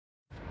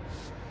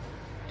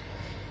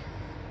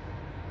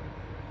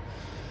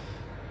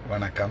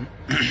வணக்கம்.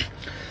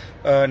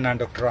 நான்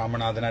டாக்டர்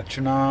ராமநாதன்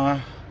அர்ச்சுனா,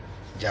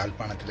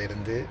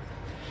 ஜாழ்ப்பாணத்திலிருந்து.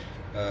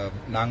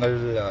 நாங்கள்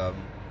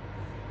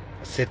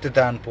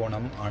செத்துத்தான்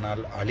போனோம்,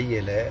 ஆனால்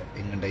அழியலை.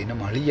 எங்கள்ட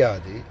இனம்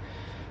அழியாது.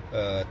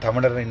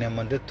 தமிழர் இனம்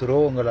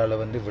துரோகங்களால்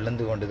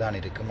விழுந்து கொண்டு தான்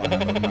இருக்கும்,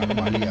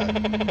 ஆனால் அழியாது.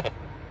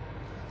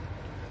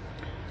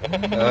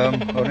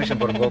 ஒரு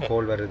நிமிஷம் பொறுங்கோ,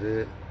 கோல் வருது.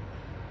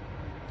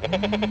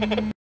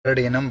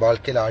 இனம்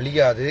வாழ்க்கையில்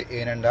அழியாது.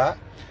 ஏனென்றா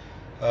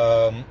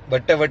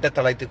வெட்ட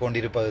தலைத்து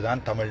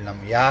கொண்டிருப்பதுதான் தமிழினம்.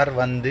 யார்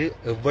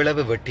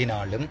எவ்வளவு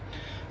வெட்டினாலும்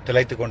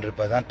திளைத்து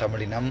கொண்டிருப்பதுதான்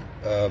தமிழினம்.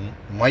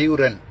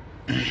 மயூரன்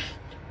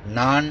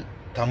நான்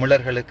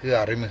தமிழர்களுக்கு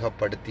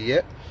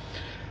அறிமுகப்படுத்திய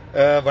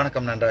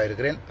வணக்கம், நன்றாக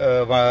இருக்கிறேன்.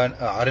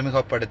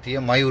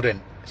 அறிமுகப்படுத்திய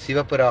மயூரன்,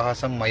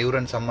 சிவப்பிரகாசம்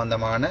மயூரன்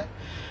சம்பந்தமான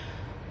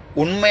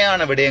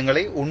உண்மையான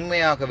விடயங்களை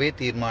உண்மையாகவே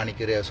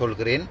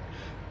சொல்கிறேன்.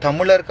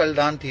 தமிழர்கள்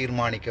தான்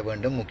தீர்மானிக்க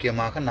வேண்டும்.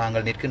 முக்கியமாக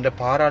நாங்கள் நிற்கின்ற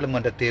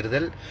பாராளுமன்ற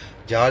தேர்தல்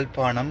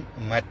ஜாழ்ப்பாணம்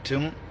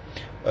மற்றும்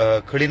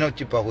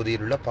கிளிநொச்சி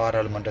பகுதியில் உள்ள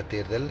பாராளுமன்ற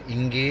தேர்தல்.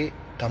 இங்கே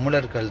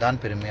தமிழர்கள்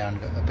தான்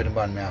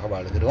பெரும்பான்மையாக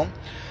வாழ்கிறோம்.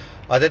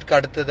 அதற்கு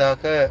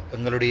அடுத்ததாக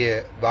எங்களுடைய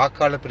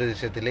வாக்காளர்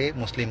பிரதேசத்திலே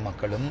முஸ்லிம்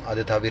மக்களும்,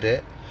 அது தவிர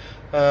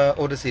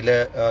ஒரு சில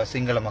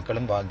சிங்கள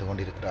மக்களும் வாழ்ந்து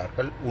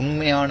கொண்டிருக்கிறார்கள்.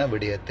 உண்மையான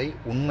விடயத்தை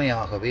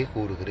உண்மையாகவே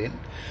கூறுகிறேன்.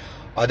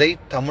 அதை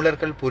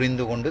தமிழர்கள்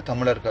புரிந்து கொண்டு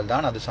தமிழர்கள்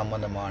தான் அது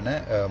சம்பந்தமான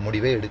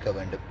முடிவை எடுக்க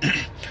வேண்டும்.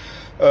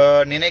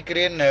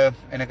 நினைக்கிறேன்,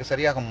 எனக்கு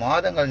சரியாக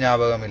மாதங்கள்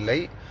ஞாபகம் இல்லை.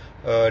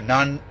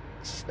 நான்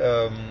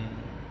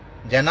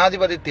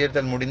ஜனாதிபதி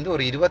தேர்தல் முடிந்து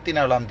ஒரு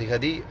 24ஆம்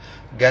திகதி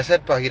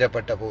கெசட்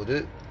பகிரப்பட்ட போது,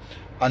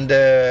 அந்த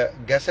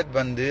கெசட்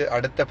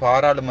அடுத்த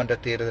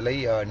பாராளுமன்ற தேர்தலை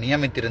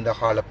நியமித்திருந்த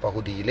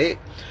காலப்பகுதியிலே,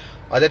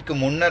 அதற்கு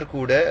முன்னர்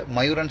கூட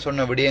மயூரன்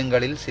சொன்ன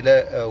விடயங்களில் சில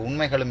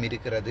உண்மைகளும்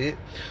இருக்கிறது.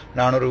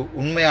 நான் ஒரு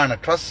உண்மையான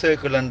ட்ரஸ்ட்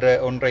சர்க்கிள் என்ற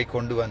ஒன்றை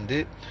கொண்டு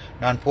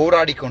நான்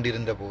போராடி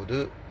கொண்டிருந்த போது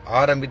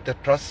ஆரம்பித்த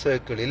ட்ரஸ்ட்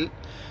சர்க்கிளில்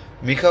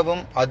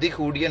மிகவும்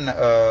அதிகூடிய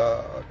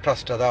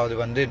ட்ரஸ்ட்,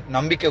 அதாவது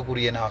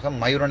நம்பிக்கைக்குரியனாக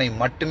மயூரனை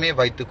மட்டுமே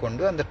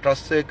வைத்துக்கொண்டு அந்த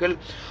ட்ரஸ்ட் சர்க்கிள்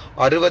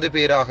 60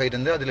 பேராக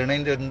இருந்து, அதில்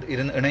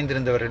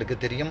இணைந்திருந்தவர்களுக்கு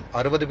தெரியும்,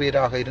 60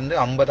 பேராக இருந்து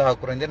 50ஆக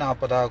குறைந்து,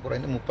 40ஆக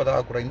குறைந்து,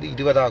 30ஆக குறைந்து,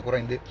 20ஆக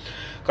குறைந்து,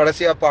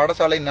 கடைசியாக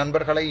பாடசாலை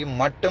நண்பர்களையும்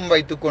மட்டும்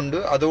வைத்துக்கொண்டு,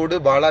 அதோடு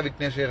பாலா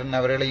விக்னேஸ்வரன்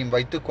அவர்களையும்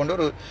வைத்துக்கொண்டு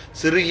ஒரு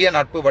சிறிய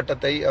நட்பு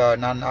வட்டத்தை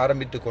நான்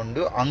ஆரம்பித்து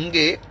கொண்டு,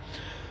 அங்கே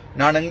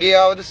நான்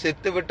எங்கேயாவது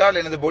செத்து விட்டால்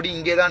எனது பொடி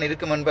இங்கே தான்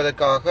இருக்கும்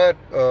என்பதற்காக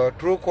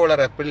ட்ரூ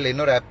காலர் ஆப்பில்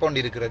இன்னொரு ஆப்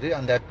ஒன்று இருக்கிறது.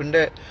 அந்த ஆப்பின்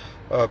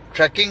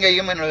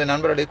ட்ரெக்கிங்கையும் என்னுடைய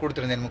நண்பர்களுக்கு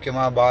கொடுத்திருந்தேன்.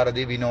 முக்கியமாக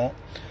பாரதி, வினோ,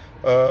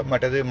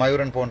 மற்றது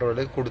மயூரன்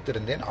போன்றவர்களுக்கு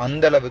கொடுத்திருந்தேன்.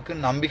 அந்த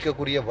அளவுக்கு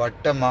நம்பிக்கைக்குரிய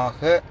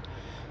வட்டமாக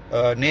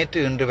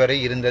நேற்று இன்று வரை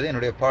இருந்தது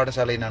என்னுடைய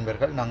பாடசாலை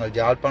நண்பர்கள். நாங்கள்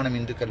ஜாழ்ப்பாணம்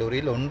இந்து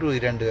கல்லூரியில் 1,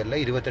 2 அல்ல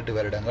 28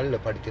 வருடங்கள்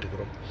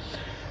படித்திருக்கிறோம்.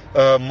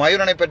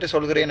 மயூரனை பற்றி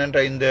சொல்கிறேன் என்ற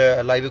இந்த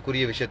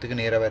லைவுக்குரிய விஷயத்துக்கு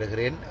நேர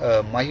வருகிறேன்.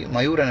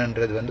 மயூரன்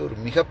என்றது ஒரு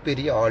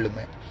மிகப்பெரிய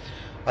ஆளுமை,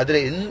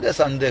 அதில் எந்த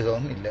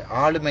சந்தேகமும் இல்லை.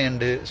 ஆளுமை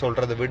என்று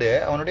சொல்றதை விட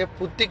அவனுடைய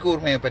புத்தி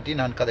கூர்மையை பற்றி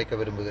நான் கதைக்க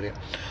விரும்புகிறேன்.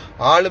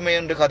 ஆளுமை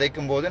என்று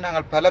கதைக்கும் போது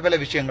நாங்கள் பல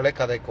விஷயங்களை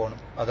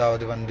கதைக்கணும்.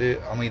 அதாவது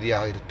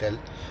அமைதியாக இருத்தல்,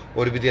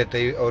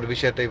 ஒரு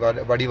விஷயத்தை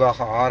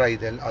வடிவாக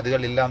ஆராய்தல்,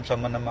 அதுகள் எல்லாம்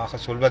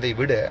சம்பந்தமாக சொல்வதை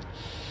விட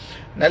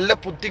நல்ல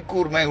புத்தி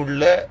கூர்மை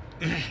உள்ள,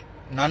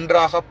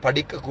 நன்றாக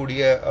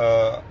படிக்கக்கூடிய,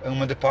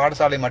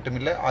 பாடசாலை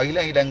மட்டுமில்லை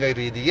அகில இலங்கை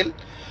ரீதியில்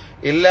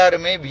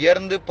எல்லாருமே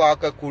வியர்ந்து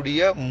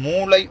பார்க்கக்கூடிய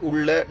மூளை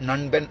உள்ள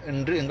நண்பன்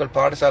என்று எங்கள்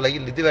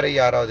பாடசாலையில் இதுவரை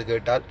யாராவது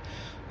கேட்டால்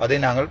அதை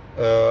நாங்கள்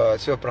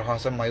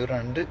சிவப்பிரகாசம்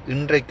மயூரன் என்று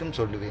இன்றைக்கும்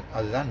சொல்லுவேன்.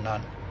 அதுதான்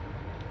நான்.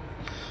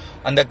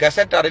 அந்த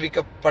கெசட்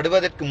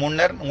அறிவிக்கப்படுவதற்கு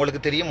முன்னர்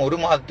உங்களுக்கு தெரியும்,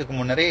 1 மாதத்துக்கு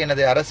முன்னரே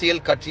எனது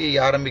அரசியல் கட்சியை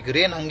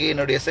ஆரம்பிக்கிறேன். அங்கே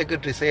என்னுடைய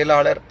செக்ரட்டரி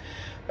செயலாளர்,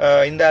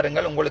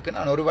 இந்தாருங்கள் உங்களுக்கு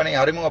நான் ஒருவனை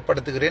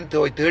அறிமுகப்படுத்துகிறேன்,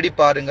 தேடி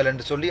பாருங்கள்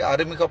என்று சொல்லி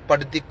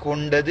அறிமுகப்படுத்தி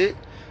கொண்டது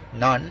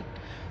நான்,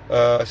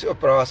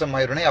 சிவப்பிரகாசம்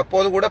மயூரனை.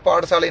 அப்போது கூட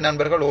பாடசாலை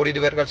நண்பர்கள்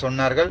ஓரிரு பேர்கள்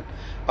சொன்னார்கள்,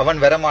 அவன்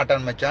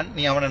வரமாட்டான் மச்சான்,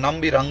 நீ அவனை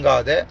நம்பி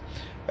ரங்காத,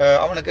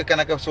 அவனுக்கு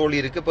கணக்க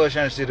சோழி இருக்கு,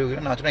 பர்சனல்ஸ்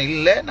இருக்கு. நான் சொன்னேன்,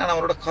 இல்லை, நான்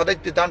அவனோட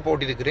கதைத்து தான்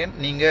போட்டிருக்கிறேன்,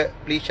 நீங்க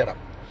ப்ளீஸ் ஷட்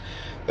அப்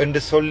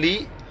என்று சொல்லி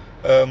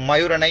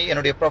மயூரனை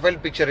என்னுடைய ப்ரொஃபைல்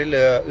பிக்சரில்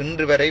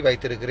இன்று வரை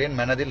வைத்திருக்கிறேன்,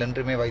 மனதில்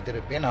என்றுமே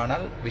வைத்திருப்பேன்.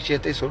 ஆனால்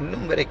விஷயத்தை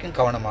சொல்லும் வரைக்கும்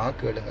கவனமாக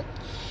கேளுங்கள்.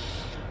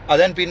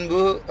 அதன்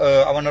பின்பு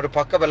அவன் ஒரு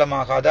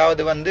பக்கபலமாக,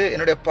 அதாவது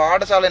என்னுடைய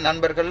பாடசாலை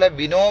நண்பர்கள்ல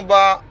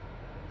வினோபா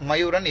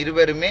மயூரன்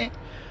இருவருமே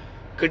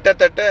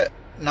கிட்டத்தட்ட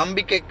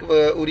நம்பிக்கைக்கு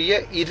உரிய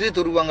இரு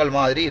துருவங்கள்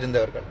மாதிரி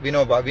இருந்தவர்கள்.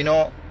 வினோ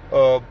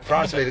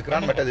பிரான்ஸ்ல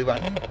இருக்கிறான், மற்றது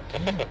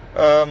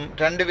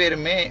 2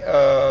 பேருமே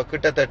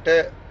கிட்டத்தட்ட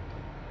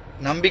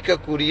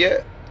நம்பிக்கைக்குரிய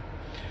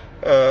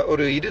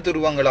ஒரு இரு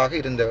துருவங்களாக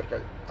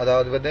இருந்தவர்கள்.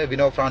 அதாவது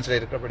வினோ பிரான்ஸ்ல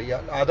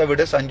இருக்கிறபடியால், அதை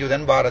விட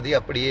சஞ்சுதன், பாரதி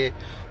அப்படியே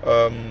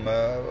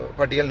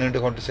பட்டியல் நீண்டு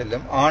கொண்டு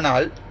செல்லும்.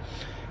 ஆனால்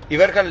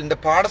இவர்கள், இந்த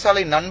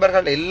பாடசாலை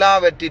நண்பர்கள்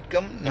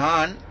எல்லாவற்றிற்கும்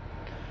நான்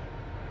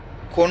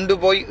கொண்டு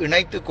போய்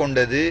இணைத்து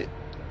கொண்டது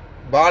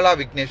பாலா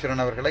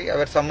விக்னேஸ்வரன் அவர்களை.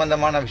 அவர்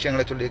சம்பந்தமான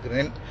விஷயங்களை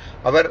சொல்லியிருக்கிறேன்.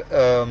 அவர்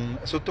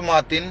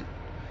சுத்துமாத்தின்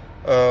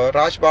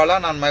ராஜ்பாலா,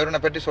 நான்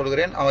மயூரனை பற்றி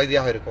சொல்கிறேன்,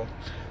 அமைதியாக இருக்கும்.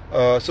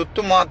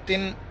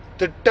 சுத்துமாத்தின்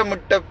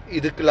திட்டமிட்ட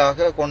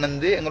இதுக்களாக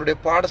கொண்டு எங்களுடைய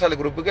பாடசாலை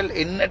குரூப்புகள்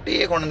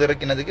என்னட்டையே கொண்டு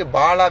இறக்கினதுக்கு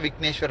பாலா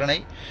விக்னேஸ்வரனை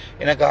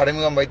எனக்கு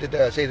அறிமுகம் வைத்து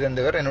செய்து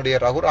தந்தவர் என்னுடைய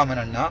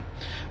ரகுராமன் அண்ணா.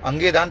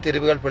 அங்கேதான்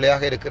தெரிவுகள்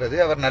பிழையாக இருக்கிறது.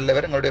 அவர்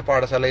நல்லவர். எங்களுடைய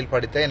பாடசாலையில்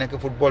படித்த எனக்கு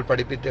ஃபுட்பால்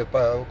படிப்பித்து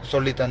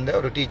சொல்லி தந்த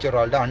ஒரு டீச்சர்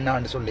ஆள்ட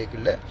அண்ணான்னு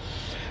சொல்லிக்கல.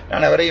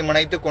 நான் அவரையும்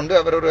இணைத்துக் கொண்டு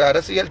அவர் ஒரு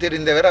அரசியல்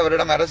தெரிந்தவர்.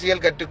 அவரிடம்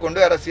அரசியல் கற்றுக்கொண்டு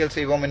அரசியல்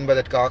செய்வோம்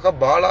என்பதற்காக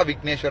பாலா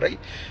விக்னேஸ்வரை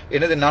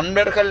எனது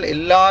நண்பர்கள்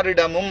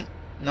எல்லாரிடமும்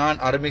நான்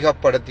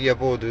அறிமுகப்படுத்திய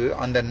போது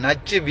அந்த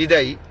நச்சு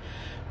விதை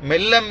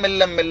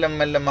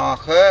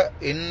மெல்லமாக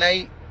என்னை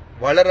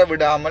வளர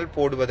விடாமல்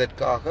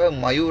போடுவதற்காக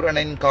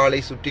மயூரனின் காலை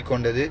சுற்றி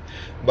கொண்டது,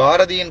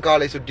 பாரதியின்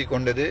காலை சுற்றி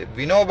கொண்டது,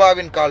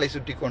 வினோபாவின் காலை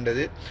சுற்றி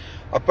கொண்டது,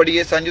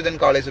 அப்படியே சஞ்சுதன்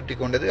காலை சுற்றி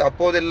கொண்டது.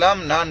 அப்போதெல்லாம்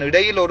நான்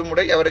இடையில் ஒரு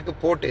முறை அவருக்கு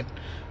போட்டேன்.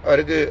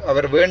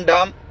 அவர்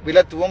வேண்டாம்,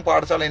 விலத்துவோம்,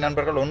 பாடசாலை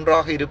நண்பர்கள்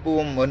ஒன்றாக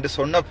இருப்போம் என்று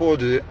சொன்ன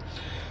போது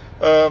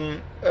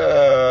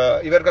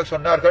இவர்கள்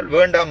சொன்னார்கள்,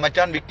 வேண்டாம்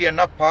மச்சான், விக்கி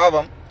அண்ணா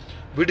பாவம்,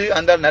 விடு,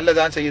 அந்த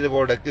நல்லதான் செய்து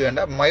போடக்கு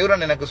என்ற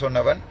மயூரன் எனக்கு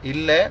சொன்னவன்.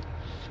 இல்லை,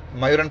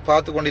 மயூரன்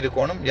பார்த்து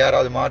கொண்டிருக்கணும்,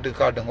 யாராவது மாட்டு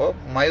காட்டுங்கோ,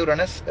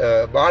 மயூரனை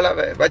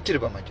பாலாவை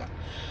வச்சிருப்பேன் மச்சான்,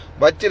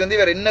 வச்சிருந்து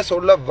இவர் என்ன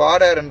சொல்ல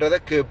வாராருன்றதை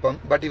கேட்போம்.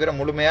 பட் இவரை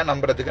முழுமையா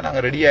நம்புறதுக்கு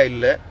நாங்கள் ரெடியா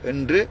இல்லை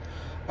என்று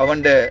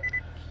அவன்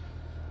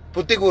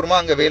புத்தி கூர்மா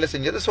அங்க வேலை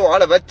செஞ்சது. ஸோ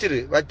ஆளை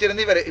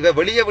வச்சிருந்து இவர்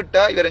வெளியே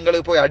விட்டா இவர்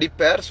எங்களுக்கு போய்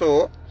அடிப்பார். ஸோ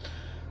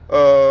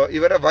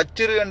இவரை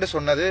வச்சிரு என்று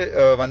சொன்னது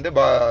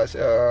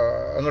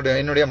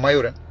என்னுடைய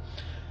மயூரன்.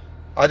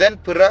 அதன்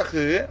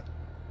பிறகு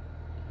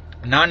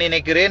நான்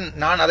நினைக்கிறேன்,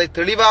 நான் அதை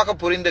தெளிவாக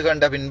புரிந்து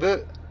கண்ட பின்பு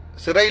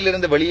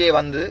சிறையிலிருந்து வெளியே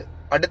வந்து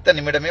அடுத்த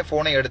நிமிடமே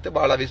போனை எடுத்து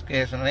பாலா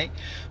விக்னேஸ்வரனை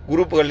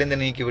குரூப்புகளிலிருந்து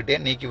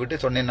நீக்கிவிட்டு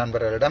சொன்னேன்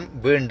நண்பர்களிடம்,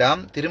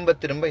 வேண்டாம்,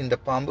 திரும்ப இந்த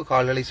பாம்பு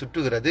கால்களை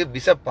சுற்றுகிறது,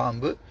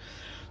 விஷப்பாம்பு,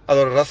 அது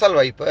ஒரு ரசல்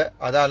வைப்ப,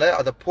 அதால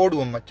அதை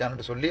போடுவோம்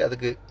மச்சான்னு சொல்லி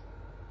அதுக்கு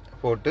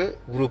போட்டு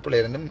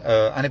குரூப்ல இருந்தும்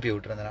அனுப்பி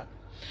விட்டுருந்தேன்.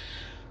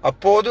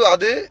 அப்போது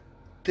அது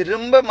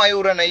திரும்ப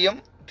மயூரனையும்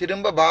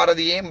திரும்ப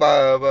பாரதியையும்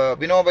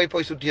வினோபை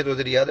போய் சுற்றியதோ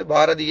தெரியாது,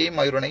 பாரதியையும்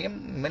மயூரனையும்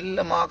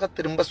மெல்லமாக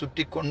திரும்ப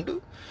சுற்றி கொண்டு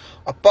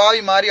அப்பாவி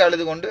மாறி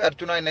அழுது கொண்டு,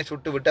 அர்ச்சுனா என்னை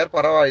சுட்டு விட்டார்,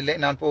 பரவாயில்லை,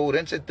 நான்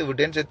போகிறேன், செத்து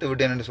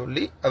விட்டேன் என்று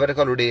சொல்லி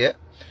அவர்களுடைய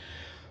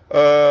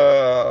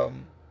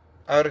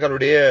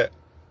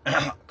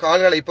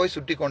கால்களை போய்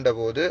சுட்டி கொண்ட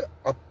போது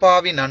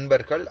அப்பாவி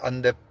நண்பர்கள்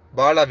அந்த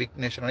பாலா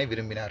விக்னேஸ்வரனை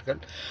விரும்பினார்கள்.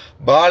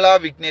 பாலா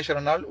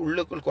விக்னேஸ்வரனால்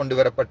உள்ளுக்குள் கொண்டு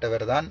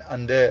வரப்பட்டவர் தான்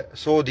அந்த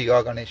சோதிகா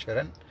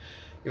கணேஸ்வரன்.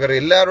 இவர்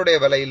எல்லாருடைய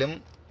வலையிலும்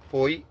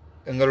போய்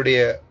எங்களுடைய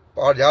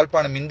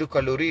யாழ்ப்பாணம் இந்து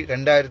கல்லூரி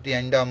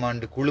 2005ஆம்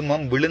ஆண்டு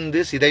குழுமம் விழுந்து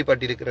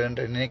சிதைப்பட்டிருக்கிறது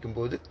என்று நினைக்கும்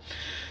போது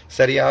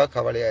சரியாக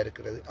கவலையா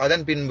இருக்கிறது.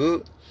 அதன் பின்பு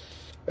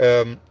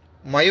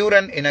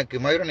மயூரன்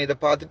இதை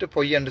பார்த்துட்டு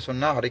பொய் என்று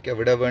சொன்னா அரைக்க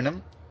விட வேணும்.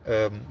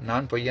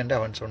 நான் பொய் என்று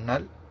அவன்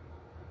சொன்னால்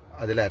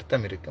அதுல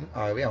அர்த்தம் இருக்கும்.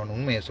 ஆகவே அவன்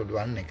உண்மையை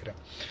சொல்லுவான்னு நினைக்கிறேன்.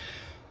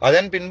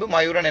 அதன் பின்பு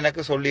மயூரன்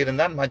எனக்கு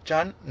சொல்லியிருந்தான்,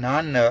 மச்சான்,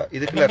 நான்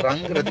இதுக்குள்ள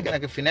ரங்குறதுக்கு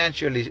எனக்கு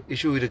பினான்சியல்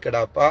இஷ்யூ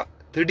இருக்கடாப்பா,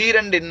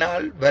 திடீரென்று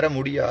என்னால் வர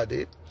முடியாது,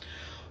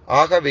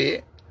 ஆகவே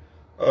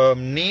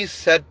நீ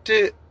சற்று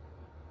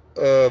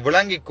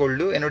விளங்கிக்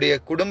கொள்ளு, என்னுடைய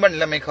குடும்ப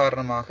நிலைமை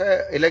காரணமாக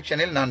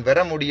எலெக்ஷனில் நான் வர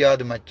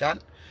முடியாது மச்சான்,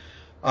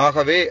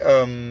 ஆகவே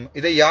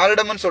இதை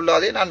யாரிடமும்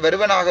சொல்லாதே, நான்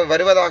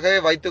வருவதாக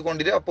வைத்துக்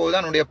கொண்டிரு,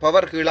 அப்போதுதான் உன்னுடைய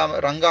பவர்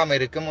ரங்காம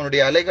இருக்கும்,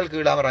 உன்னுடைய அலைகள்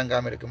கீழாம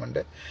ரங்காம இருக்கும்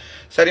என்று.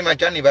 சரி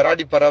மச்சான், நீ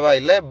வராடி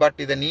பரவாயில்லை,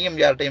 பட் இதை நீயும்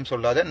யார்ட்டையும்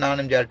சொல்லாத,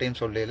 நானும் யார்ட்டையும்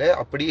சொல்லல,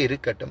 அப்படியே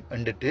இருக்கட்டும்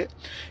என்றுட்டு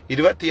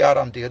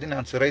 26ஆம் தேதி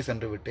நான் சிறை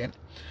சென்று விட்டேன்.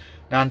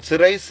 நான்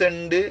சிறை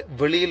சென்று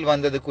வெளியில்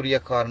வந்ததுக்குரிய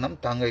காரணம்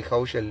தங்கை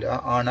கௌசல்யா.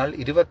 ஆனால்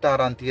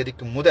 26ஆம்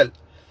தேதிக்கு முதல்,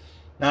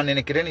 நான்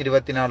நினைக்கிறேன்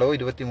 24ஓ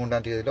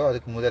 23ஆம் தேதியிலோ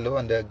அதுக்கு முதலோ,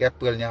 அந்த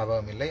கேப்புகள்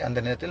ஞாபகம் இல்லை, அந்த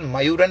நேரத்தில்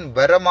மயூரன்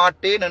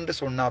வரமாட்டேன் என்று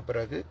சொன்ன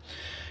பிறகு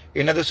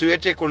எனது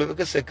சுயேட்சை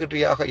குழுவுக்கு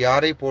செக்ரட்டரியாக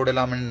யாரை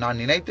போடலாம் என்று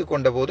நான் நினைத்து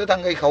கொண்ட போது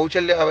தங்கை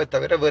கௌசல்யாவை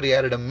தவிர வேறு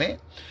யாரிடமே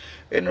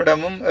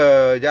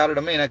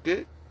எனக்கு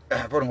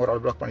ஒரு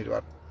ஆள் பிளாக்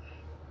பண்ணிடுவார்,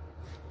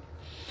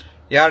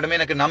 யாரிடமே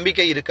எனக்கு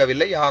நம்பிக்கை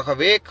இருக்கவில்லை.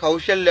 ஆகவே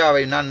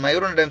கௌசல்யாவை நான்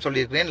மயூரனிடம்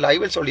சொல்லியிருக்கிறேன்,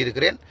 லைவில்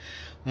சொல்லியிருக்கிறேன்,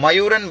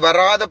 மயூரன்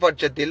வராத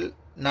பட்சத்தில்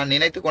நான்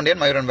நினைத்து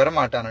கொண்டேன் மயூரன் வர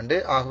மாட்டான் என்று.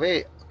 ஆகவே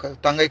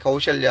தங்கை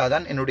கௌசல்யா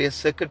தான் என்னுடைய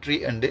செக்ரட்டரி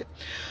என்று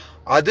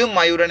அது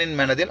மயூரனின்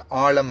மனதில்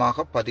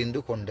ஆழமாக பதிந்து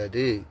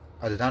கொண்டது.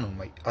 அதுதான்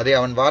உண்மை. அதை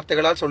அவன்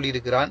வார்த்தைகளால்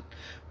சொல்லியிருக்கிறான்,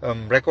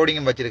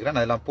 ரெக்கார்டிங்கும் வச்சிருக்கிறான்,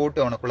 அதெல்லாம் போட்டு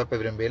அவனை குழப்ப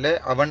விரும்பல.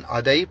 அவன்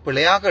அதை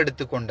பிழையாக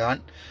எடுத்துக்கொண்டான்,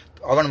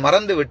 அவன்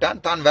மறந்து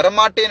விட்டான், தான்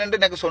வரமாட்டேன் என்று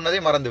எனக்கு சொன்னதை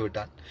மறந்து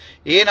விட்டான்.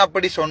 ஏன்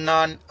அப்படி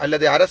சொன்னான்,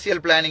 அல்லது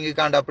அரசியல்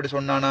பிளானிங்குக்காண்டு அப்படி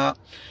சொன்னானா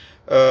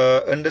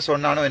என்று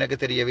சொன்னானோ எனக்கு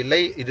தெரியவில்லை.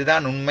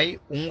 இதுதான் உண்மை.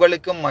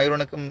 உங்களுக்கும்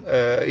மயூரனுக்கும்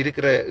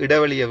இருக்கிற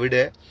இடைவெளியை விட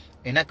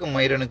எனக்கும்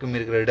மயூரனுக்கும்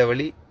இருக்கிற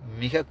இடைவெளி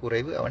மிக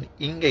குறைவு. அவன்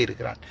இங்கே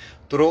இருக்கிறான்,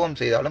 துரோகம்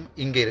செய்தாலும்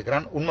இங்கே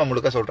இருக்கிறான். உண்மை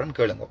முழுக்க சொல்றேன்,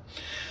 கேளுங்க.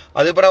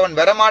 அதுபோல அவன்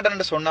வரமாட்டான்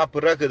என்று சொன்ன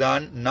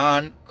பிறகுதான்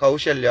நான்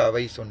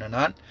கௌசல்யாவை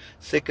நான்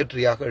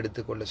செக்ரட்டரியாக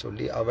எடுத்துக்கொள்ள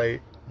சொல்லி, அவள்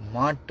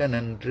மாட்டன்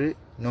என்று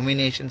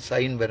நொமினேஷன்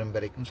சைன் வரும்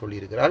வரைக்கும்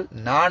சொல்லியிருக்கிறாள்.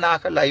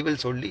 நானாக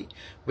லைவில் சொல்லி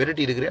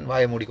விரட்டி இருக்கிறேன்,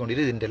 வாயை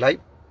மூடிக்கொண்டிரு, இந்த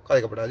லைவ்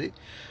கதைக்கப்படாது,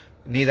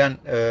 நீதான்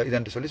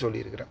இதென்று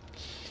சொல்லியிருக்கிறேன்.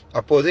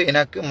 அப்போது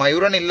எனக்கு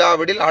மயூரன்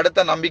இல்லாவிடில்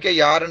அடுத்த நம்பிக்கை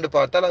யார் என்று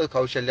பார்த்தால் அது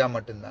கௌசல்யா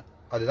மட்டும்தான்.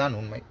 அதுதான்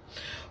உண்மை.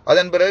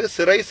 அதன் பிறகு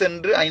சிறை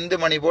சென்று 5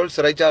 மணி போல்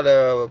சிறைச்சாலை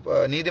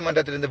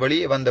நீதிமன்றத்திலிருந்து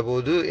வெளியே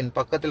வந்தபோது என்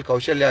பக்கத்தில்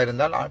கௌசல்யா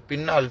இருந்தால்,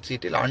 பின்னால்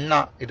சீட்டில் அண்ணா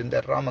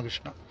இருந்தார்,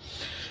 ராமகிருஷ்ணா.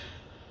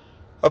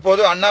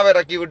 அப்போது அண்ணாவை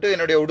இறக்கி விட்டு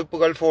என்னுடைய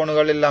உடுப்புகள்,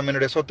 போனுகள் எல்லாம்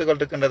என்னுடைய சொத்துக்கள்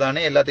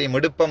இருக்கின்றதானே எல்லாத்தையும்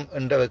எடுப்பம்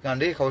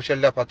என்றதுக்காண்டி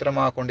கௌசல்யா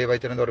பத்திரமாக கொண்டே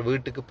வைத்திருந்த ஒரு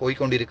வீட்டுக்கு போய்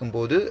கொண்டிருக்கும்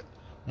போது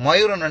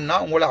மயூரன் அண்ணா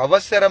உங்களை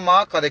அவசரமா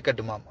கதை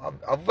கட்டுமாம்,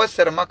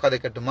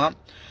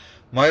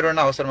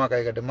 மயூரன் அவசரமா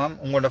கதை கட்டுமாம்,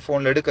 உங்களோட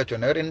போன்ல எடுக்க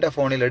சொன்னவர், இந்த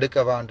போனில்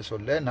எடுக்கவான்னு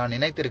சொல்ல நான்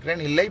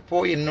நினைத்திருக்கிறேன், இல்லை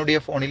போய் என்னுடைய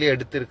போனிலே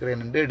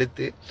எடுத்திருக்கிறேன் என்று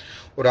எடுத்து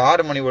ஒரு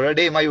 6 மணி போல,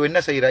 டே மயூ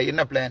என்ன செய்யறாய்,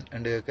 என்ன பிளான்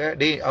என்று கேட்க,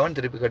 டே அவன்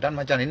திருப்பி கேட்டான்,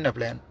 மச்சான் என்ன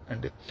பிளான்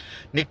என்று,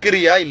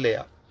 நிக்கிறியா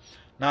இல்லையா?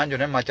 நான்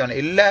சொன்னேன், மச்சான்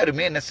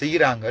எல்லாருமே என்ன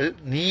செய்யறாங்க,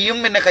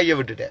 நீயும் என்ன கையை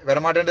விட்டுட்ட,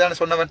 வரமாட்டேன்னு தானே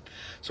சொன்னவன்,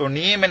 ஸோ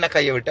நீயும் என்ன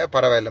கையை விட்ட,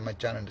 பரவாயில்ல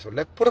மச்சான் என்று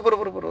சொல்ல,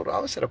 ஒரு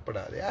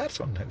அவசரப்படாது, யார்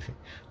சொன்னது,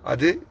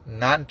 அது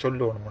நான்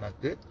சொல்லுவேன்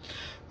உனக்கு,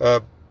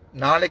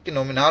 நாளைக்கு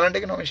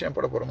நாளண்டைக்கு நாமினேஷன்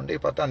போட போகிறோம்,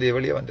 10ஆம் தேதி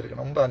வெளியே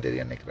வந்திருக்கேன், 9ஆம்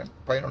தேதி நினைக்கிறேன்,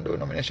 11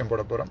 நாமினேஷன்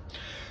போட போகிறோம்.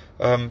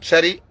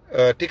 சரி,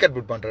 டிக்கெட்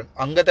புக் பண்ணுறேன்.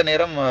 அங்கத்த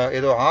நேரம்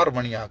ஏதோ 6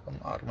 மணி ஆகும்,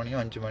 6 மணியோ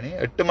 5 மணி,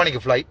 8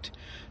 மணிக்கு ஃப்ளைட்,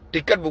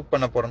 டிக்கெட் புக்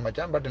பண்ண போகிறேன்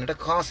மச்சான், பட் என்கிட்ட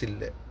காசு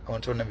இல்லை.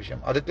 அவன் சொன்ன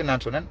விஷயம், அதுக்கு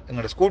நான் சொன்னேன்,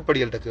 எங்களோட ஸ்கூல்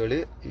படிகள்கிட்ட கேளு,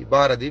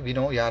 பாரதி,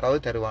 வினோ யாராவது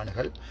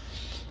தருவானுகள்,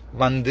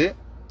 வந்து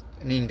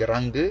நீங்கள்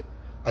ரங்கு,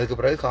 அதுக்கு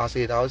பிறகு காசு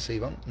ஏதாவது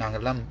செய்வோம்,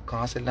 நாங்கள்லாம்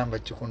காசெல்லாம்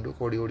வச்சுக்கொண்டு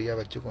கோடியாக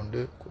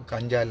வச்சுக்கொண்டு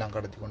கஞ்சா எல்லாம்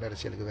கடத்தி கொண்டு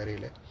அரசியலுக்கு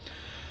வரையில்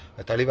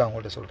தெளிவாக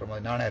அவங்கள்ட்ட சொல்கிற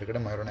மாதிரி, நானாக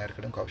இருக்கட்டும், மயூரனாக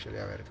இருக்கட்டும்,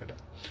 கௌசல்யாவாக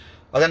இருக்கட்டும்.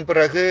 அதன்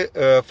பிறகு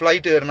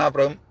ஃப்ளைட் ஏறினா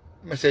அப்புறம்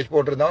மெசேஜ்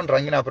போட்டிருந்தவன்,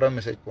 ரங்கினா அப்புறம்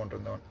மெசேஜ்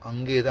போட்டிருந்தவன்,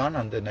 அங்கே தான்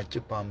அந்த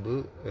நச்சுப்பாம்பு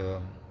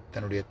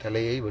தன்னுடைய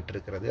தலையை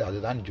விட்டிருக்கிறது.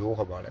 அதுதான்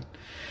ஜோகபாலன்.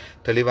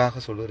 தெளிவாக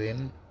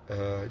சொல்லுறேன்,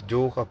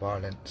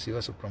 ஜோகபாலன்,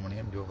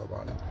 சிவசுப்பிரமணியம்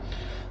ஜோகபாலன்.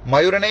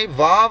 மயூரனை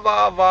வா வா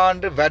வா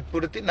என்று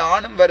வற்புறுத்தி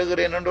நானும்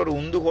வருகிறேன் என்று ஒரு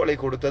உந்துகோலை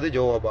கொடுத்தது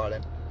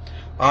ஜோகபாலன்.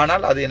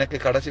 ஆனால் அது எனக்கு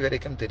கடைசி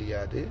வரைக்கும்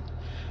தெரியாது.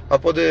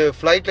 அப்போது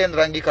ஃப்ளைட்லேருந்து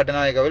இறங்கி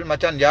கட்டுநாயகாவில்,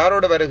 மச்சான்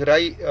யாரோட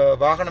வருகிறாய்,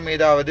 வாகனம்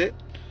ஏதாவது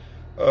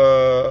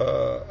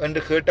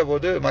என்று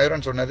கேட்டபோது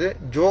மயூரன் சொன்னது,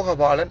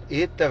 ஜோகபாலன்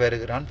ஏத்த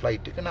வருகிறான்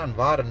ஃப்ளைட்டுக்கு, நான்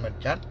வாரன்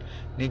மச்சான்,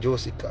 நீ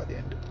யோசிக்காது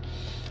என்று.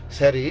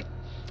 சரி,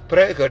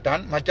 பிறகு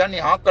கேட்டான், மச்சான் நீ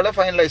ஆக்களை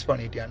ஃபைனலைஸ்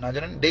பண்ணிட்டியான். நான்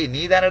சொன்னேன், டேய்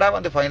நீ தானடா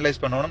வந்து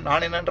ஃபைனலைஸ் பண்ணணும்,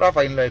 நான் என்னன்றா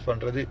ஃபைனலைஸ்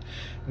பண்ணுறது,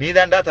 நீ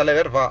தாண்டா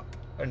தலைவர், வா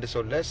என்று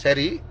சொல்ல,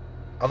 சரி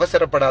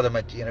அவசரப்படாத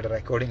மச்சி, என்னோட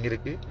ரெக்கார்டிங்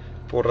இருக்கு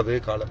போடுறது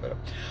காலம்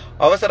வரும்,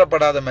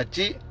 அவசரப்படாத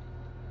மச்சி,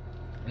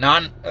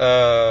 நான்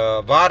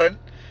வாரன்,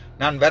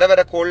 நான்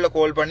வர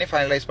கோல் பண்ணி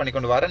ஃபைனலைஸ் பண்ணி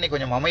கொண்டு வரேன், நீ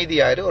கொஞ்சம்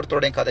அமைதியாயிரு,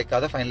 ஒருத்தருடைய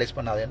கதைக்காத ஃபைனலைஸ்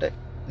பண்ணாதேன்.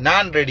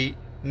 நான் ரெடி,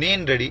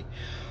 நீன் ரெடி,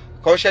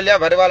 கௌசல்யா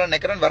வருவாள்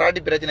நினைக்கிறேன், வராட்டி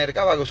பிரச்சனை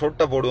இருக்கா, அவங்க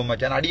சொட்டை போடுவோம்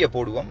மச்சான், அடியை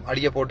போடுவோம்,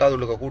 அடியை போட்டு அது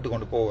உள்ள கூட்டு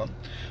கொண்டு போவோம்,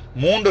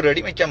 3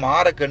 ரெடி, மிச்சம்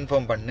 6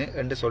 கன்ஃபார்ம் பண்ணு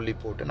என்று சொல்லி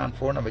போட்டு நான்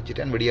ஃபோனை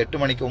வச்சுட்டேன். விடிய 8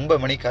 மணிக்கு 9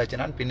 மணிக்கு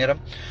ஆச்சு. நான்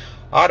பின்னரம்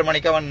 6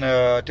 மணிக்கு அவன்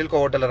டில்கோ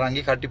ஹோட்டலில்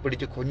இறங்கி கட்டி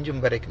பிடிச்சு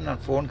கொஞ்சம் வரைக்கும்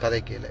நான் ஃபோன்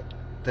கதை கேள,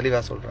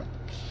 தெளிவாக சொல்கிறேன்.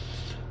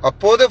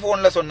 அப்போது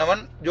ஃபோனில் சொன்னவன்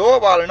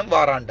ஜோகபாலனும்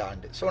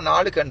வாராண்டாண்டு. ஸோ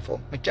 4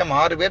 கன்ஃபார்ம், மிச்சம்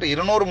 6 பேர்,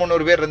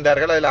 200-300 பேர்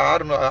இருந்தார்கள், அதில்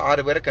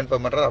 6 பேரை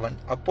கன்ஃபார்ம் பண்ணுறது அவன்.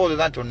 அப்போது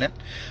தான் சொன்னேன்,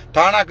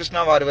 தானா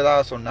கிருஷ்ணா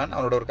வருவதாக சொன்னான்,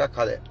 அவனோட ஒருக்கா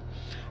கதை.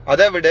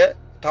 அதை விட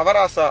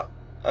தவராசா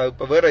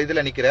இப்போ வேற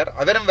இதில் நிற்கிறார்,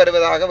 அவரும்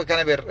வருவதாக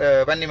கன பேர்,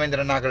 வன்னி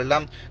மந்திரன் நாங்கள்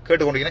எல்லாம்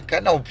கேட்டுக்கொண்டிருக்கிறேன்,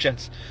 கன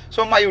ஆப்ஷன்ஸ்.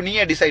 ஸோ மயூ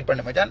நீயே டிசைட்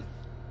பண்ணு மச்சான்,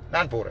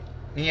 நான் போகிறேன்,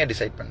 நீயே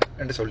டிசைட் பண்ணு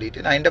என்று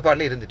சொல்லிட்டு நான் இந்த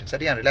பாட்டில் இருந்துட்டேன்.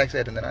 சரியா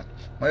ரிலாக்ஸாக இருந்தேன். நான்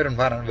மயூரன்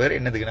வாரான், வேறு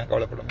என்னதுக்கு நான்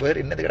கவலைப்படும்,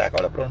 வேறு என்னதுக்குடா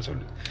கவலைப்படுறோன்னு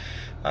சொல்லி,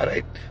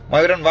 ரைட்,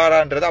 மயூரன்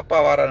வாரான்றது அப்பா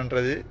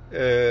வாரான்றது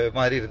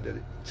மாதிரி இருந்தது.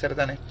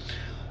 சரிதானே?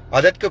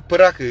 அதற்கு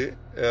பிறகு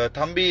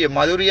தம்பி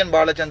மதுரியன்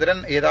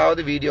பாலச்சந்திரன்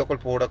ஏதாவது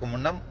வீடியோக்கள் போடக்கு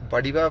முன்னம்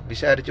வடிவா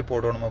விசாரிச்சு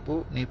போடணும். அப்போ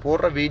நீ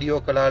போடுற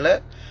வீடியோக்களால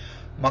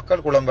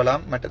மக்கள்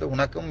குழம்பலாம், மற்றது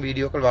உனக்கும்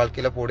வீடியோக்கள்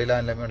வாழ்க்கையில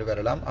போடலாம், எல்லாமே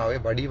வரலாம். அவை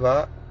வடிவா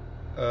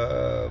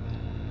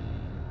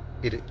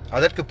இரு.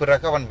 அதற்கு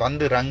பிறகு அவன்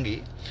வந்து ரங்கி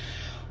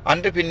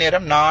அன்று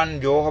பின்னேரம் நான்,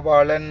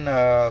 ஜோகபாலன்,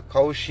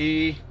 கௌஷி,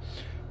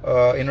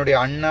 என்னுடைய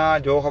அண்ணா,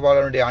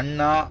 ஜோகபாலனுடைய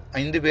அண்ணா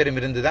 5 பேரும்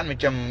இருந்துதான்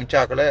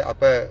மிச்சாக்களை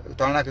அப்ப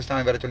தானா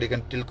கிருஷ்ணாவை வேற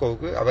சொல்லியிருக்கேன்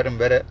டில்கோவுக்கு,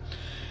 அவரும் வேற,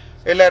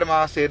 எல்லாருமா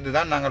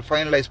சேர்ந்துதான் நாங்கள்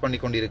ஃபைனலைஸ் பண்ணி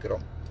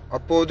கொண்டிருக்கிறோம்.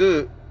 அப்போது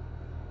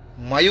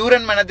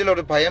மயூரன் மனத்தில்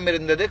ஒரு பயம்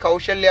இருந்தது,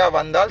 கௌசல்யா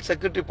வந்தால்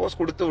செக்ரட்டரி போஸ்ட்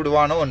கொடுத்து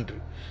விடுவானோ என்று.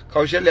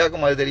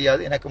 கௌசல்யாவுக்கும் அது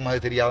தெரியாது, எனக்கும் அது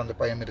தெரியாது, அந்த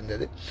பயம்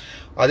இருந்தது.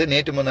 அது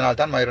நேற்று முந்தின நாள்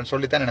தான் மயூரன்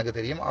சொல்லித்தான் எனக்கு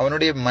தெரியும்.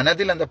 அவனுடைய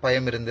மனதில் அந்த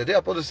பயம் இருந்தது.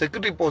 அப்போது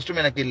செக்ரட்டரி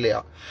போஸ்டும் எனக்கு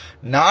இல்லையா,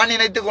 நான்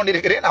நினைத்து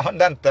கொண்டிருக்கிறேன்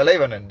அவன் தான்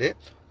தலைவன் என்று.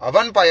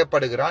 அவன்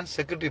பயப்படுகிறான்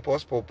செக்ரட்டரி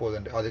போஸ்ட் போகுது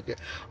என்று. அதுக்கு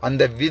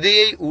அந்த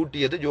விதையை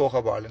ஊட்டியது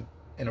ஜோகபாலன்,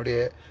 என்னுடைய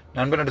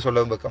நண்பன் என்று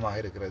சொல்லவும்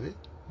பக்கமாக இருக்கிறது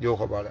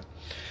ஜோகபாலன்.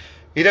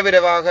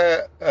 இரவிரவாக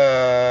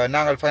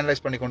நாங்கள்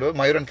ஃபைனலைஸ் பண்ணி கொண்டு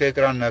மயூரன்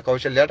கேட்கிறான்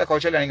கௌசல்யாட்ட,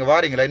 கௌசல்யா நீங்கள்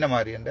வாரீங்களா என்ன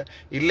மாதிரி என்ற,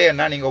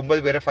 இல்லைன்னா நீங்கள்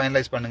 9 பேரை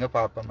ஃபைனலைஸ் பண்ணுங்க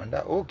பார்ப்போம்டா.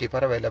 ஓகே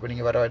பரவாயில்லை, அப்போ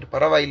நீங்கள்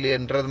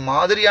பரவாயில்லைன்றது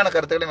மாதிரியான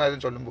கருத்துக்களை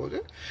மாதிரி சொல்லும்போது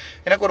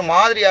எனக்கு ஒரு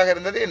மாதிரியாக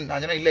இருந்தது.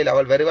 நான் சொன்னேன், இல்லை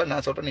அவள் வருவாள்,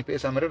 நான் சொல்கிறேன், நீ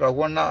பேசாமல்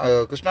ரகுவண்ணா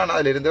கிருஷ்ணா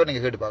அதில் இருந்தவர்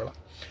நீங்கள் கேட்டு பார்க்கலாம்.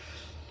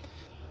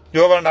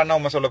 ஜோபாலன் அண்ணா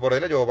உண்மை சொல்ல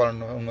போகிறதில்ல,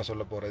 ஜோபாலன் உண்மை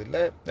சொல்ல போகிறதில்ல.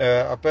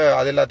 அப்போ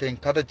அது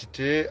எல்லாத்தையும்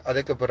கதைச்சிட்டு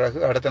அதுக்கு பிறகு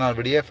அடுத்த நாள்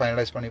விடிய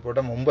ஃபைனலைஸ் பண்ணி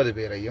போட்டோம் 9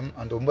 பேரையும்.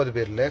 அந்த 9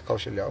 பேரில்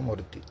கௌசல்யாவும்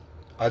ஒருத்தி.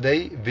 அதை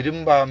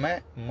விரும்பாம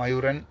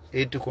மயூரன்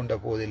ஏற்றுக்கொண்ட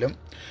போதிலும்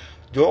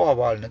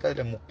ஜோகபாலனுக்கு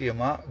அதில்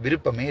முக்கியமாக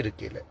விருப்பமே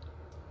இருக்கல.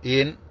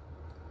 ஏன்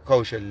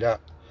கௌசல்யா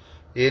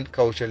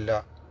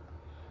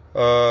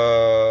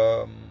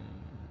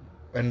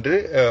என்று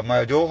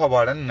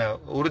ஜோகபாலன்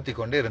உறுத்தி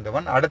கொண்டு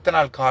இருந்தவன். அடுத்த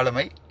நாள்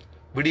காலமை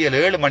விடியல்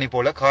 7 மணி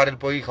போல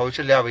காரில் போய்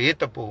கௌசல்யாவை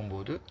ஏற்ற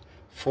போகும்போது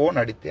ஃபோன்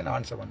அடித்தேன்,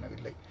 ஆன்சர்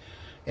பண்ணவில்லை.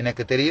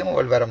 எனக்கு தெரியும்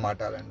அவள் வர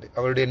மாட்டாள் என்று.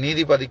 அவளுடைய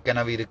நீதிபதி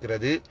கனவு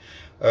இருக்கிறது.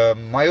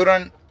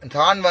 மயூரன்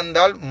தான்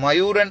வந்தால்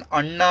மயூரன்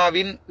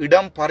அண்ணாவின்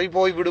இடம்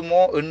பறிபோய்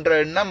விடுமோ என்ற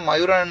எண்ணம்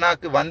மயூரன்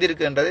அண்ணாக்கு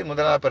வந்திருக்கின்றதை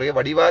முதலாவது பிறகு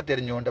வடிவா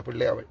தெரிஞ்சு கொண்ட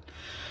பிள்ளை அவள்.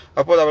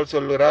 அப்போது அவள்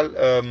சொல்கிறாள்,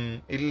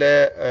 இல்லை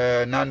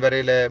நான்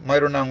வரையில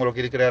மயூரன்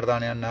உங்களுக்கு இருக்கிறார்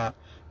தானே அண்ணா,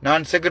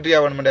 நான் செக்ரட்டரி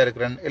கவர்மெண்டா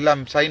இருக்கிறேன்,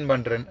 எல்லாம் சைன்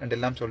பண்றேன் என்று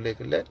எல்லாம்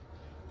சொல்லிக்கல.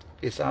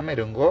 பேசாம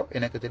இருங்கோ,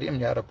 எனக்கு தெரியும்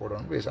யாரை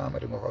போடணும், பேசாம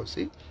இருங்கோ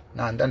ஹவுசி,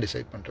 நான் தான்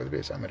டிசைட் பண்றது,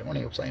 பேசாம இருங்கோ,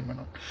 நீங்க சைன்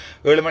பண்ணணும்.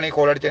 7 மணிக்கு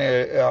கோல் அடிச்சு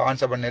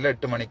ஆன்சர் பண்ணல,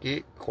 8 மணிக்கு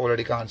கோல்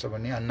அடிக்க ஆன்சர்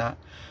பண்ணி, அண்ணா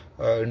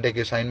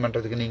இன்றைக்கு சைன்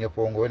பண்றதுக்கு நீங்க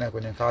போங்கோ, எனக்கு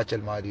கொஞ்சம்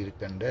காய்ச்சல் மாதிரி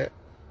இருக்குன்ற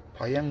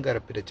பயங்கர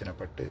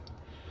பிரச்சனைப்பட்டு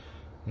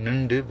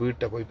நின்று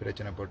வீட்டை போய்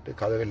பிரச்சனைப்பட்டு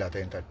கதவு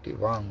எல்லாத்தையும் தட்டி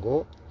வாங்கோ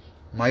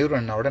மயூர்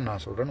அண்ணாவோட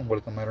நான் சொல்கிறேன்,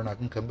 உங்களுக்கு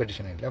மயூரனாக்கும்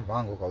காம்படிஷன் இல்லை,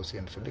 வாங்கோ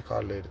கௌசின்னு சொல்லி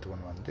காலில்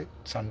எடுத்துக்கொண்டு வந்து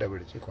சண்டை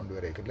பிடிச்சி கொண்டு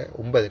வரைக்கல.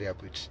 9:30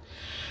 போயிடுச்சு.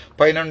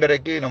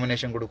 11:30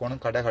 நாமினேஷன்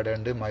கொடுக்கணும்.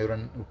 கடண்டு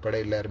மயூரன் உட்பட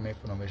எல்லாருமே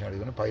நாமினேஷன்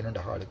எடுக்கணும்.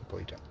 11 ஹாலுக்கு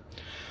போயிட்டேன்.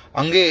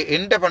 அங்கே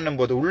என்ட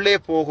பண்ணும்போது உள்ளே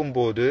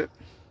போகும்போது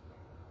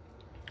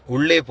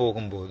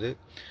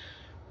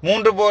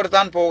 3 பேர்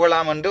தான்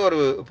போகலாம் என்று ஒரு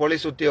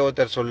போலீஸ்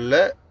உத்தியோகத்தர்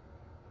சொல்ல,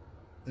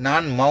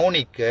 நான்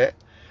மௌனிக்க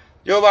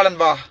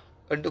ஜோபாலன் வா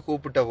என்று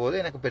கூப்பிட்ட போது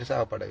எனக்கு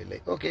பெருசாகப்படவில்லை.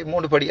 ஓகே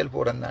 3 படிகள்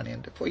போறேன் தானே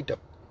என்று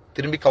போயிட்டோம்.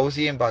 திரும்பி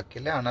கௌசியையும்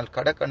பார்க்கல. ஆனால்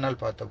கடக்கண்ணால்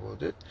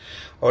பார்த்தபோது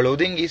அவள்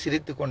ஒதுங்கி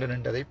சிரித்து கொண்டு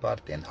நின்றதை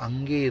பார்த்தேன்.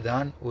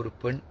 அங்கேதான் ஒரு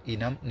பெண்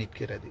இனம்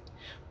நிற்கிறது.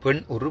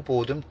 பெண்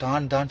ஒருபோதும்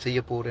தான்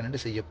செய்ய போறேன்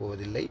என்று செய்ய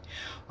போவதில்லை.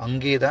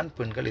 அங்கேதான்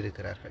பெண்கள்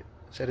இருக்கிறார்கள்.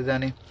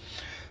 சரிதானே?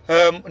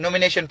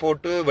 நாமினேஷன்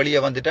போட்டு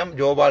வெளியே வந்துட்டோம்.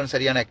 ஜோபாலன்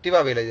சரியான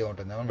ஆக்டிவா வேலை செய்து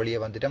கொண்டிருந்தவன்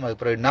வெளியே வந்துட்டோம். அது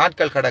பிறகு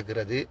நாட்கள்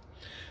கடக்கிறது.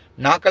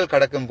 நாட்கள்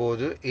கடக்கும்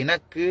போது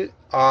எனக்கு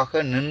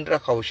ஆக நின்ற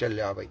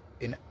கௌசல்யாவை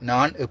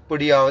நான்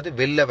எப்படியாவது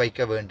வெல்ல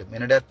வைக்க வேண்டும்.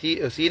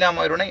 என்னுடைய சீனா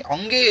மயூரனை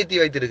அங்கே ஏற்றி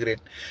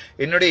வைத்திருக்கிறேன்,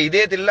 என்னுடைய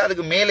இதயத்தில்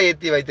அதுக்கு மேலே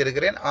ஏற்றி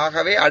வைத்திருக்கிறேன்.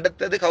 ஆகவே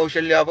அடுத்தது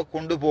கௌசல்யாவை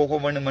கொண்டு போக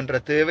வேண்டும் என்ற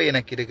தேவை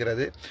எனக்கு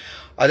இருக்கிறது.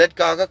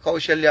 அதற்காக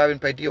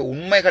கௌசல்யாவின் பற்றிய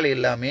உண்மைகள்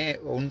எல்லாமே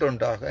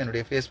ஒன்றொன்றாக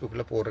என்னுடைய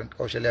ஃபேஸ்புக்கில் போடுறேன்.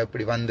 கௌசல்யா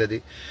இப்படி வந்தது,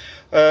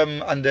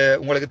 அந்த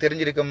உங்களுக்கு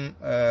தெரிஞ்சிருக்கும்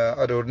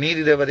ஒரு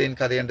நீதி தேவதையின்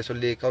கதை என்று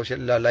சொல்லி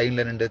கௌசல்யா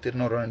லைன்ல நின்று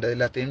திருநூறு நின்று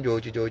எல்லாத்தையும்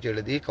ஜோதிச்சு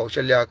எழுதி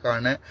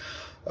கௌசல்யாக்கான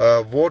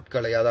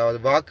ஓட்களை, அதாவது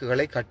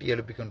வாக்குகளை கட்டி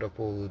எழுப்பிக்கின்ற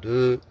போது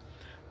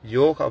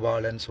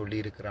யோகபாலன்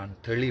சொல்லியிருக்கிறான்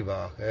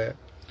தெளிவாக,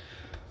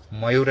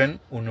 மயூரன்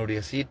உன்னுடைய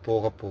சீட்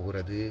போக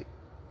போகிறது,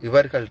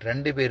 இவர்கள்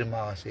 2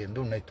 பேருமாக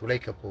சேர்ந்து உன்னை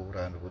துளைக்க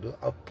போகிறார் போது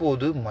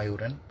அப்போது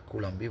மயூரன்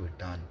குழம்பி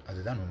விட்டான்.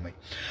 அதுதான் உண்மை.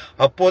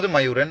 அப்போது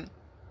மயூரன்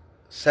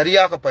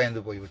சரியாக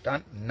பயந்து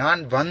போய்விட்டான்.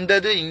 நான்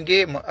வந்தது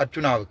இங்கே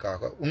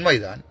அர்ச்சுனாவுக்காக,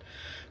 உண்மைதான்.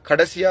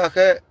 கடைசியாக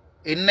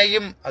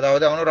என்னையும்,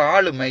 அதாவது அவன் ஒரு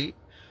ஆளுமை,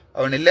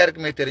 அவன்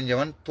எல்லாருக்குமே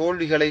தெரிஞ்சவன்,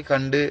 தோல்விகளை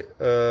கண்டு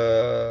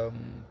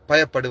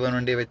பயப்படுவன்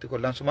ஒன்றே வைத்துக்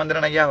கொள்ளலாம்.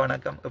 சுமந்திரன் ஐயா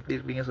வணக்கம், எப்படி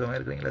இருப்பீங்க? சுகமாக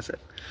இருக்கிறீங்களா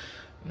சார்?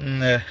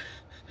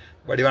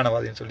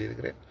 வடிவானவாதின்னு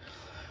சொல்லியிருக்கிறேன்.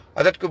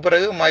 அதற்கு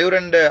பிறகு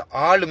மயூரண்ட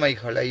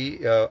ஆளுமைகளை,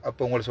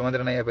 அப்போ உங்களை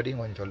சுமந்திரன் ஐயா பற்றி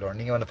கொஞ்சம் சொல்லுவான்,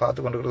 நீங்கள் வந்து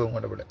பார்த்து கொண்டிருக்கிறது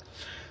உங்களோட விட.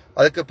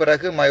 அதுக்கு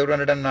பிறகு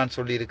மயூரனிடம் நான்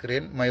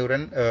சொல்லியிருக்கிறேன்,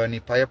 மயூரன் நீ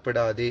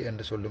பயப்படாதே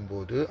என்று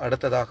சொல்லும்போது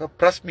அடுத்ததாக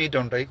பிரஸ் மீட்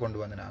ஒன்றை கொண்டு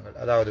வந்தார்கள்.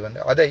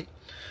 அதாவது அதை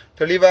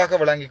தெளிவாக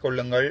விளங்கிக்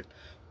கொள்ளுங்கள்.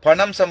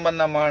 பணம்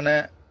சம்பந்தமான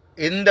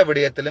எந்த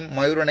விடயத்திலும்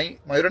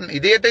மயூரன்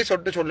இதயத்தை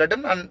சொட்டு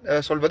சொல்லட்டும், நான்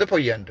சொல்வது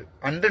பொய்யன்று.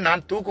 அன்று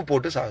நான் தூக்கு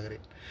போட்டு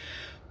சாகிறேன்.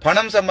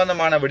 பணம்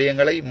சம்பந்தமான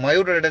விடயங்களை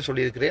மயூரனிடம்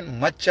சொல்லியிருக்கிறேன்,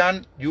 மச்சான்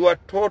யூ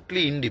ஆர்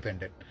டோட்டலி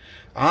இண்டிபெண்டன்ட்.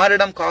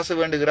 ஆரிடம் காசு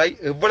வேண்டுகிறாய்,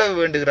 எவ்வளவு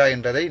வேண்டுகிறாய்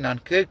என்றதை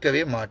நான்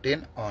கேட்கவே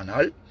மாட்டேன்.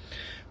 ஆனால்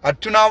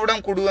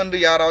அர்ச்சுனாவிடம் குடு என்று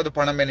யாராவது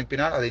பணம்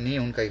அனுப்பினால் அதை நீ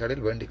உன்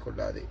கைகளில் வேண்டிக்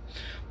கொள்ளாதே.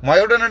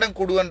 மயூரனிடம்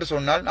குடு என்று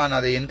சொன்னால் நான்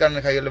அதை என்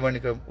கைகளில்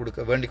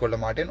வேண்டிக் கொள்ள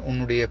மாட்டேன்,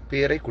 உன்னுடைய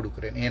பேரை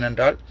கொடுக்கிறேன்.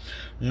 ஏனென்றால்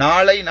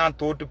நாளை நான்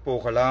தோற்று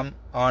போகலாம்,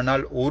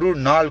 ஆனால் ஒரு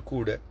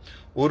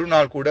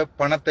நாள் கூட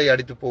பணத்தை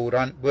அடித்து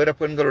போகிறான், வேற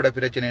பெண்களோட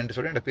பிரச்சனை என்று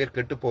சொல்லி என் பேர்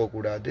கெட்டு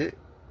போகக்கூடாது.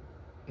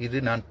 இது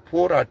நான்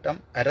போராட்டம்,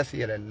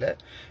 அரசியல் அல்ல.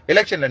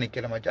 எலெக்ஷன்ல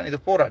நிக்கல மச்சான், இது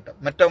போராட்டம்.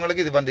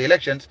 மற்றவங்களுக்கு இது வந்த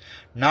எலெக்ஷன்ஸ்,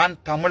 நான்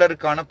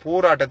தமிழருக்கான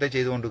போராட்டத்தை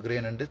செய்து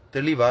கொண்டிருக்கிறேன் என்று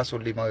தெளிவா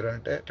சொல்லி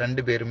மயூரன்கிட்ட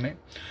 2 பேருமே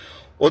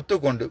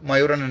ஒத்துக்கொண்டு,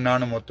 மயூரன்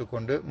நானும்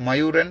ஒத்துக்கொண்டு,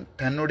 மயூரன்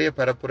தன்னுடைய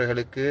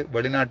பரப்புரைகளுக்கு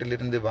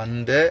வெளிநாட்டிலிருந்து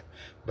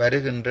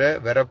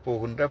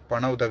வரப்போகின்ற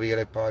பண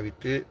உதவிகளை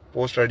பாவித்து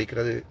போஸ்டர்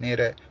அடிக்கிறது,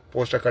 நேர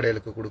போஸ்டர்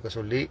கடைகளுக்கு கொடுக்க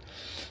சொல்லி,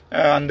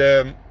 அந்த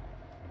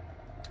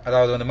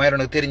அதாவது வந்து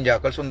மயூரனுக்கு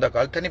தெரிஞ்சாக்கள்,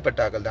 சொந்தக்கால்,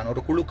 தனிப்பட்டாக்கள் தான்,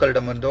 ஒரு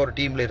குழுக்களிடம் இருந்தோ, ஒரு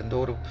டீம்ல இருந்தோ,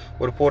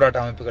 ஒரு போராட்ட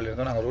அமைப்புகள்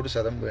இருந்தோ நாங்கள்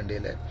 1%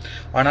 வேண்டியதில்லை.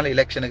 ஆனால்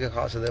எலெக்ஷனுக்கு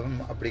காசு தேவை,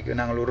 அப்படி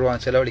நாங்கள் 1 ரூபா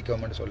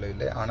செலவழிக்கோம் என்று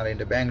சொல்லவில்லை. ஆனால்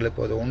இந்த பேங்க்ல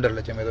இப்போது 1.5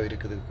 லட்சம் ஏதோ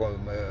இருக்குது.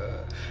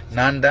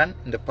 நான் தான்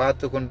இந்த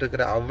பார்த்து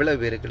கொண்டிருக்கிற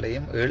அவ்வளவு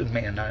பேருக்குள்ளையும்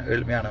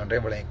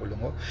ஏழ்மையானவன்றையும் வழங்கிக்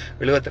கொள்ளுங்க.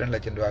 72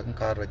 லட்சம் ரூபாய்க்கும்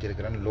கார்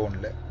வச்சிருக்கிறேன்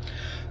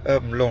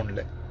லோன்ல.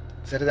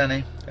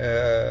 சரிதானே?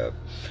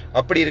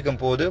 அப்படி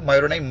இருக்கும் போது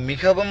மயூரனை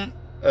மிகவும்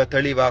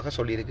தெளிவாக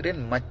சொல்லியிருக்கிறேன்,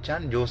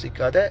 மச்சான்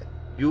யோசிக்காத,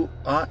 you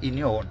are in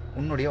your own,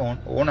 உன்னுடைய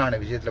ஓனான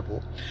விஷயத்தில் போ.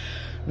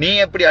 நீ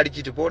எப்படி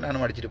அடிச்சுட்டு போ,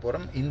 நானும் அடிச்சுட்டு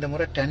போகிறோம். இந்த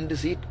முறை 10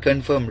 சீட்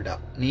கன்ஃபார்ம்டா.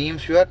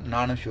 நீயும் ஷுவர்,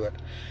 நானும் ஷுவர்.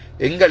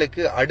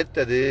 எங்களுக்கு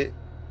அடுத்தது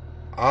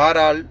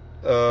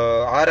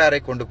ஆறாரை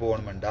கொண்டு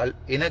போகணும் என்றால்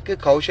எனக்கு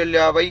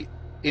கௌசல்யாவை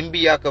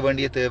எம்பியாக்க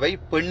வேண்டிய தேவை.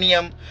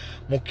 பெண்ணியம்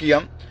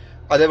முக்கியம்.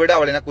 அதை விட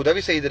அவள் எனக்கு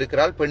உதவி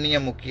செய்திருக்கிறாள்.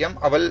 பெண்ணியம் முக்கியம்.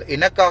 அவள்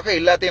எனக்காக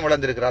எல்லாத்தையும்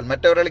வளர்ந்திருக்கிறாள்.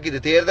 மற்றவர்களுக்கு இது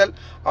தேர்தல்,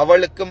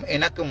 அவளுக்கும்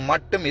எனக்கும்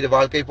மட்டும் இது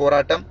வாழ்க்கை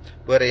போராட்டம்.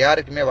 வேற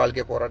யாருக்குமே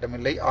வாழ்க்கை போராட்டம்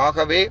இல்லை.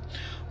 ஆகவே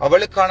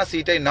அவளுக்கான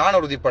சீட்டை நான்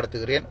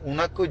உறுதிப்படுத்துகிறேன்.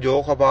 உனக்கு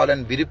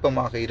ஜோகபாலன்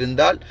விருப்பமாக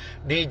இருந்தால்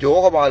நீ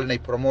ஜோகபாலனை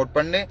ப்ரமோட்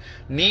பண்ணு.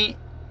 நீ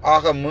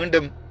ஆக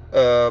மீண்டும்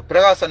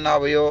பிரகாஷ்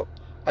அண்ணாவையோ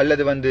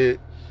அல்லது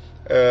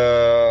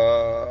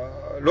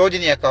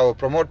லோஜினி அக்காவை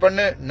ப்ரமோட்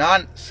பண்ணு.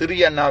 நான்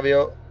சிறிய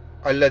அண்ணாவையோ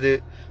அல்லது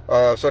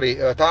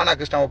தானா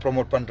கிருஷ்ணாவை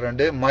ப்ரமோட் பண்றேன்.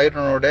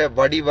 மயூரனோட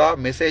வடிவா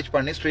மெசேஜ்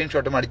பண்ணி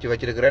ஸ்கிரீன்ஷாட்டும் அடிச்சு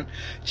வச்சிருக்கிறேன்.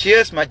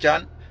 சியர்ஸ்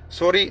மச்சான்,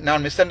 சாரி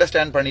நான் மிஸ்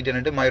அண்டர்ஸ்டாண்ட்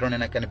பண்ணிட்டேன் மயூரன்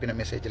எனக்கு அனுப்பின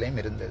மெசேஜ்லையும்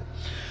இருந்தது.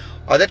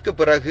 அதற்கு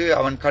பிறகு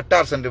அவன்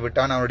கட்டார் சென்று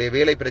விட்டான். அவனுடைய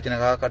வேலை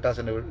பிரச்சனைக்காக கட்டார்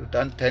சென்று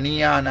விட்டான்.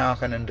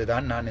 தனியானாக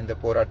நின்றுதான் நான் இந்த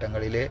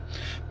போராட்டங்களிலே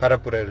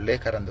பரப்புரைகளிலே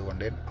கலந்து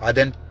கொண்டேன்.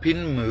 அதன்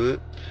பின்பு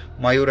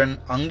மயூரன்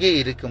அங்கே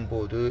இருக்கும்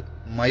போது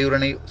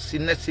மயூரனை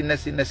சின்ன சின்ன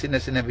சின்ன சின்ன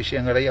சின்ன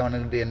விஷயங்களை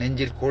அவனுடைய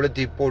நெஞ்சில்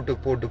கொளுத்தி போட்டு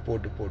போட்டு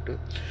போட்டு போட்டு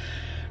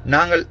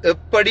நாங்கள்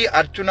எப்படி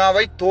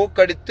அர்ச்சுனாவை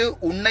தோக்கடித்து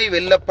உன்னை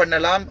வெல்ல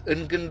பண்ணலாம்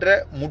என்கின்ற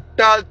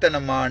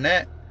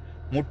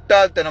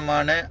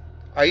முட்டாள்தனமான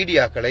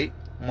ஐடியாக்களை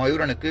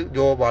மயூரனுக்கு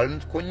ஜோபாலன்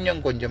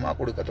கொஞ்சம் கொஞ்சமா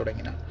கொடுக்க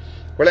தொடங்கினான்.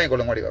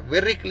 கொள்ள முடியும்.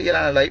 வெரி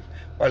கிளியரான லைஃப்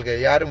வாழ்க்கை.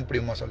 யாரும்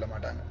இப்படிமா சொல்ல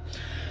மாட்டாங்க.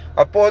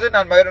 அப்போது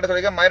நான் மயூரன்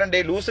சொல்லிக்க, மயூரன்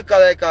டே லூசு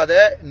கதைக்காத,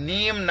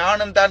 நீயும்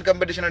நானும் தான்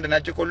காம்படிஷன் என்று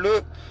நினைச்சுக்கொள்ளு.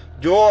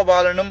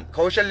 ஜோபாலனும்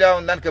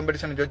கௌசல்யாவும் தான்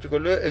காம்படிஷன்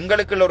வச்சுக்கொள்ளு.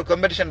 எங்களுக்குள்ள ஒரு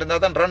காம்படிஷன்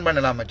இருந்தால் தான் ரன்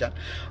பண்ணலாம் மச்சான்.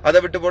 அதை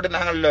விட்டு போட்டு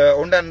நாங்கள்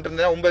ஒன்றான்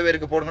இருந்தா 9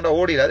 பேருக்கு போடணும்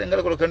ஓடிடாது.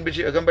 எங்களுக்கு ஒரு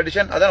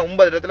காம்படிஷன். அதான்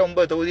 9 இடத்துல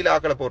 9 தொகுதியில்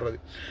ஆக்களை போடுறது.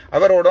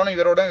 அவரோடனும்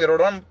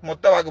இவரோடும்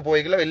மொத்த வாக்கு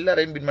போய்கள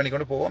எல்லாரையும் வின் பண்ணி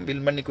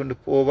கொண்டு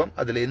போவோம்.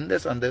 அதுல எந்த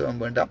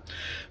சந்தேகம் வேண்டாம்.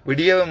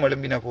 விடியவும்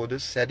எழும்பின போது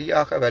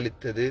சரியாக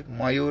வலித்தது.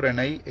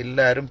 மயூரனை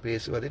எல்லாரும்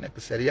பேசுவது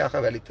எனக்கு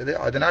சரியாக வலித்தது.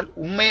 அதனால்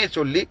உண்மையை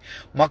சொல்லி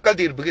மக்கள்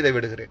தீர்ப்புக்கு இதை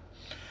விடுகிறேன்.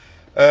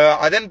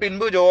 அதன்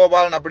பின்பு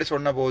ஜோபாலன் அப்படி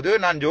சொன்ன போது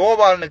நான்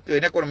ஜோபாலனுக்கு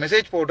எனக்கு ஒரு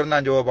மெசேஜ்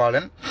போட்டிருந்தான்.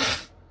 ஜோபாலன்,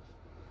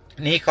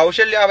 நீ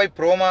கௌசல்யாவை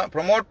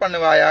ப்ரமோட்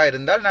பண்ணுவாயா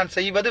இருந்தால் நான்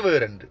செய்வது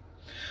வேறென்று.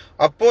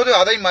 அப்போது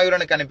அதை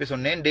மயூரனுக்கு அனுப்பி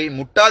சொன்னேன். டேய்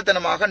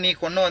முட்டாள்தனமாக நீ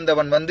கொண்டு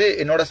வந்தவன்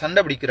என்னோட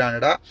சண்டை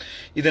பிடிக்கிறானடா.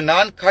 இது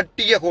நான்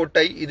கட்டிய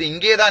கோட்டை. இது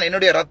இங்கேதான்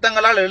என்னுடைய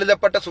ரத்தங்களால்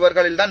எழுதப்பட்ட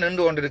சுவர்களில் தான்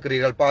நின்று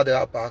கொண்டிருக்கிறீர்கள்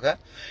பாதுகாப்பாக.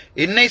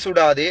 என்னை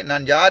சுடாதே.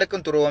 நான்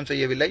யாருக்கும் துரோகம்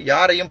செய்யவில்லை,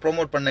 யாரையும்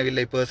ப்ரமோட்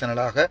பண்ணவில்லை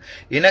பர்சனலாக.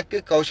 எனக்கு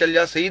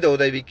கௌசல்யா செய்த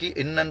உதவிக்கு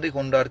என்னன்றி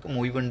கொண்டாருக்கு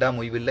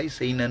மொய்வில்லை,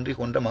 செய் நன்றி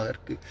கொண்ட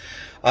மகற்கு.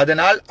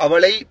 அதனால்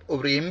அவளை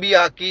ஒரு எம்பி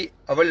ஆக்கி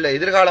அவள்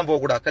எதிர்காலம்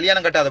போகக்கூடாது.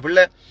 கல்யாணம் கட்டாத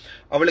பிள்ளை,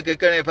 அவளுக்கு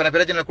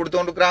பிரச்சனை கொடுத்து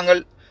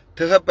கொண்டிருக்கிறாங்க.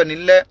 திகப்பன்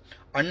இல்ல,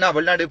 அண்ணா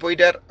வெளிநாடு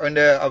போயிட்டார்.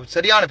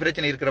 சரியான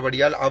பிரச்சனை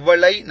இருக்கிறபடியால்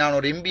அவளை நான்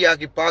ஒரு எம்பி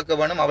ஆக்கி பார்க்க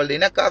வேணும். அவள்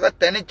எனக்காக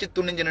தனிச்சு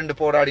துணிஞ்சு நின்று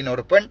போராடின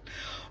ஒரு பெண்.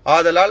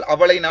 ஆதலால்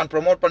அவளை நான்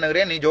ப்ரமோட்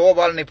பண்ணுகிறேன். நீ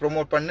ஜோகபாலனை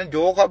ப்ரமோட் பண்ணு.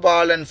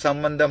 ஜோகபாலன்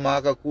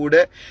சம்பந்தமாக கூட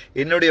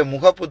என்னுடைய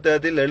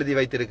முகப்புத்தகத்தில் எழுதி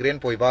வைத்திருக்கிறேன்,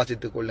 போய்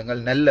வாசித்துக்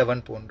கொள்ளுங்கள்,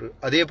 நல்லவன் போன்று.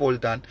 அதே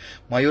போல்தான்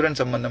மயூரன்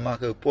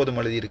சம்பந்தமாக எப்போதும்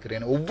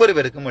எழுதியிருக்கிறேன்,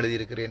 ஒவ்வொருவருக்கும்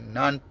எழுதியிருக்கிறேன்.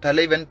 நான்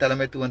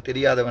தலைமைத்துவம்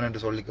தெரியாதவன்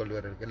என்று சொல்லிக்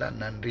கொள்வார்கள்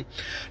நன்றி.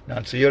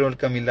 நான்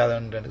சுயஒழுக்கம்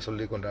இல்லாதவன் என்று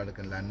சொல்லிக்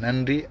கொண்டாடுகிறேன்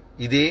நன்றி.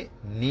 இதே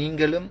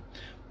நீங்களும்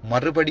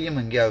மறுபடியும்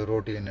எங்கேயாவது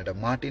ரோட்டில்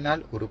என்னிடம்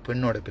மாட்டினால், ஒரு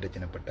பெண்ணோட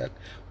பிரச்சனைப்பட்டால்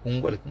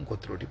உங்களுக்கும்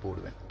கொத்து ரொட்டி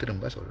போடுவேன்.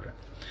 திரும்ப சொல்றேன்.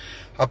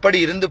 அப்படி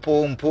இருந்து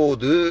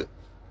போகும்போது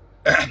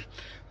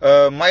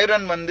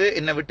மயூரன்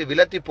என்னை விட்டு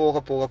விலத்தி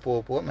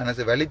போக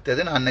மனசு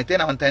வலித்தது. நான்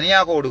நினைத்தேன் அவன்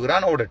தனியாக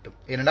ஓடுகிறான், ஓடட்டும்.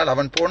 ஏனென்றால்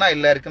அவன் போனா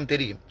எல்லாருக்கும்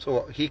தெரியும். So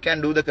he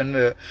can do the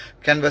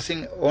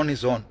conversing own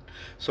is own.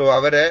 So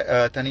அவரை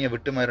தனியை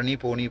விட்டு மயூரன் நீ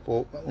போ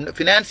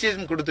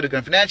ஃபினான்சியம்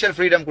கொடுத்துருக்கிறேன், ஃபினான்ஷியல்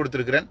ஃப்ரீடம்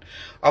கொடுத்துருக்கிறேன்.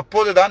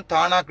 அப்போதுதான்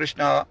தானா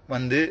கிருஷ்ணா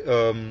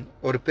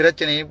ஒரு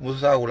பிரச்சனையை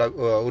புதுசாக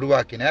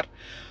உருவாக்கினார்.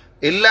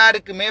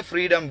 எல்லாருக்குமே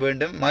ஃப்ரீடம்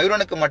வேண்டும்,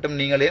 மயூரனுக்கு மட்டும்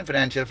நீங்களே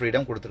ஃபினான்ஷியல்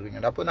ஃப்ரீடம் கொடுத்துருக்கீங்க.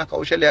 அப்போ நான்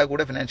கௌசல்யா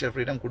கூட ஃபினான்ஷியல்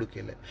ஃப்ரீடம்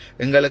கொடுக்கல.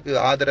 எங்களுக்கு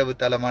ஆதரவு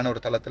தளமான ஒரு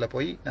தளத்தில்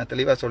போய் நான்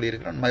தெளிவாக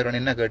சொல்லியிருக்கிறேன், மயூரன்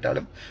என்ன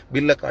கேட்டாலும்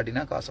பில்லை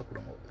காட்டினா காசை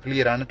கொடுங்க.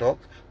 கிளியரான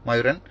டாக்.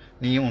 மயூரன்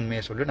நீயும்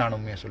உண்மையை சொல்லு, நான்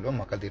உண்மையை சொல்லுவோம்,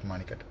 மக்கள்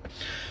தீர்மானிக்கட்டும்.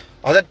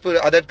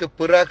 அதற்கு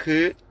பிறகு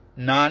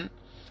நான்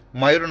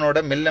மயூரனோட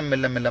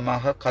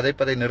மெல்லமாக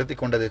கதைப்பதை நிறுத்தி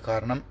கொண்டது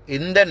காரணம்,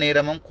 எந்த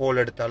நேரமும்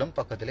கோல் எடுத்தாலும்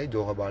பக்கத்திலே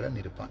ஜோகபாலன்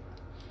இருப்பான்.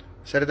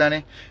 சரிதானே?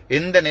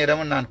 எந்த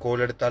நேரமும் நான்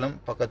கோல் எடுத்தாலும்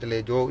பக்கத்திலே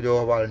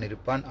ஜோகபாலன்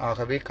இருப்பான்.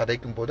 ஆகவே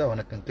கதைக்கும் போது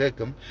அவனுக்கு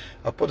கேட்கும்.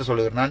 அப்போது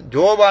சொல்லுகிறேன், நான்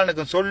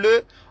ஜோகபாலனுக்கும் சொல்லு,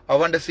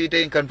 அவன்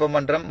சீட்டையும் கன்ஃபார்ம்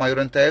பண்றேன்.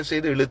 மயூரன் தயவு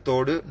செய்து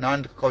இழுத்தோடு.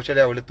 நான்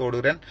கௌசல்யா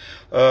இழுத்தோடுகிறேன்.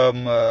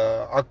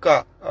 அக்கா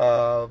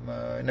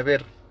என்ன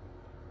பேர்,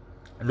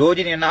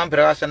 லோஜினி என்னாம்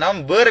பிரகாசனாம்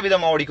வேறு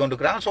விதமாக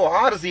ஓடிக்கொண்டிருக்கிறான். ஸோ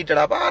 6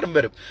 சீட்டடாப்பா, 6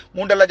 பேரும்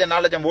 3 லட்சம்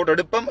 4 லட்சம் ஓட்டு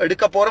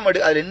எடுக்க போறோம்.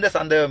 அதுல எந்த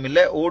சந்தேகம்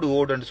இல்லை.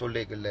 ஓடுன்னு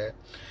சொல்லிக்கல.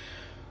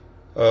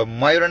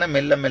 மயூரனை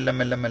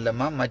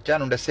மெல்லமா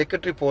மச்சான் உண்ட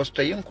செக்ரட்டரி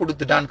போஸ்டையும்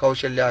கொடுத்துட்டான்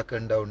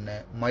கௌசல்யாக்குண்ட உடனே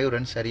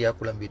மயூரன் சரியா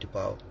குழம்பிட்டு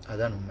பாவம்.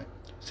 அதான் உண்மை.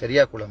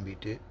 சரியா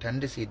குழம்பிட்டு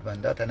 2 சீட்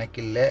வந்தால்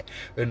தனக்கில்லை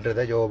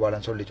என்றதை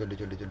ஜோபாலன் சொல்லி சொல்லி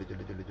சொல்லி சொல்லி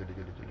சொல்லி சொல்லி சொல்லி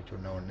சொல்லி சொல்லி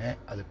சொன்ன உடனே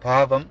அது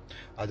பாவம்,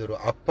 அது ஒரு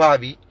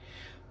அப்பாவி,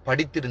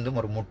 படித்திருந்தும்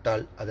ஒரு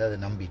முட்டாள், அதை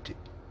நம்பிட்டு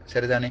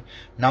சரிதானே.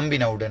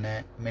 நம்பின உடனே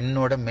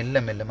என்னோட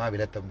மெல்ல மெல்லமாக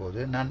விளத்தும் போது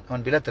நான்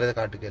அவன் விளத்துறதை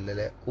காட்டுக்கு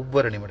இல்லை,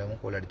 ஒவ்வொரு நிமிடமும்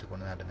கோல் அடித்து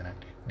கொண்டு தான் இருந்தேன்.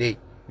 டேய்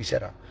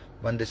விசரா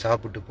வந்து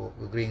சாப்பிட்டு போ,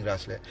 க்ரீன்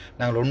கிராஸில்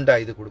நாங்கள் உண்டா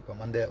இது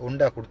கொடுப்போம். அந்த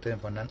உண்டா கொடுத்தது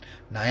பண்ணான்,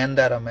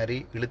 நயன்தாரா மாதிரி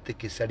இழுத்து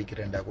கிஸ்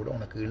அடிக்கிறேன்டா கூட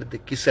உனக்கு இழுத்து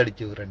கிஸ்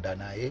அடிச்சு விடுறேன்டா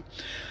நாயே,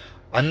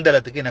 அந்த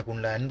அளத்துக்கு எனக்கு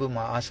உள்ள அன்பும்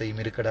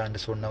ஆசையும்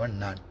இருக்கடான்னு சொன்னவன்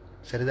நான்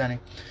சரிதானே.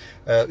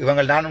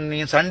 இவங்கள் நானும் நீ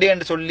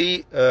சண்டேன்னு சொல்லி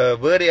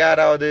வேறு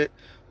யாராவது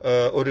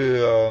ஒரு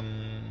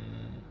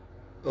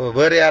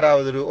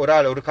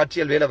ஆள் ஒரு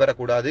கட்சியில் வேலை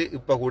வரக்கூடாது.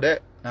 இப்போ கூட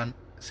நான்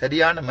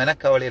சரியான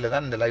மெனக்கவலையில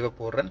தான் இந்த லைவை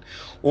போடுறேன்.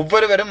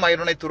 ஒவ்வொருவரும்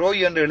மயூரனை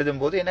துரோகி என்று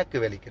எழுதும் போது எனக்கு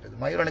வலிக்கிறது.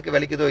 மயூரனுக்கு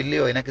வலிக்குதோ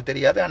இல்லையோ எனக்கு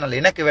தெரியாது, ஆனால்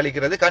எனக்கு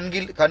வலிக்கிறது.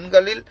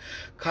 கண்களில்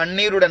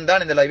கண்ணீருடன்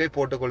தான் இந்த லைவை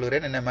போட்டுக்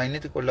கொள்கிறேன். என்னை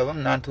மன்னித்துக்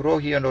கொள்ளவும். நான்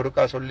துரோகி என்று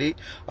ஒருக்கா சொல்லி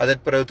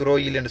அதற்கு பிறகு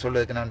துரோகியில் என்று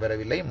சொல்வதற்கு நான்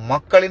வரவில்லை,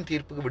 மக்களின்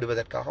தீர்ப்புக்கு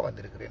விடுவதற்காக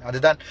வந்திருக்கிறேன்.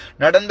 அதுதான்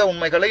நடந்த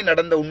உண்மைகளை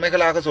நடந்த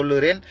உண்மைகளாக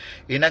சொல்லுகிறேன்.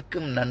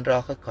 எனக்கும்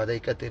நன்றாக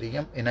கதைக்க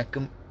தெரியும்,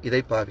 எனக்கும்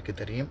இதை பாவிக்க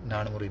தெரியும்.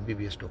 நானும் ஒரு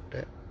MBBS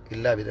டாக்டர்,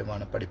 எல்லா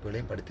விதமான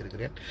படிப்புகளையும்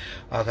படித்திருக்கிறேன்.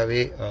 ஆகவே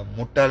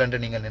முட்டாள் என்று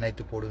நீங்கள்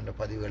நினைத்து போடுகின்ற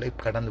பதிவுகளை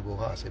கடந்து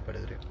போக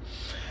ஆசைப்படுகிறேன்.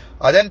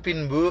 அதன்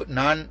பின்பு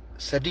நான்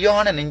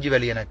சரியான நெஞ்சு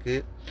வலி எனக்கு.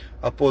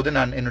 அப்போது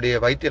நான் என்னுடைய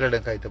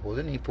வைத்தியரிடம் கைத்த போது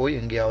நீ போய்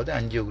எங்கேயாவது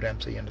 5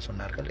 கிராம் செய்ய என்று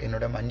சொன்னார்கள்.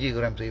 என்னிடம் 5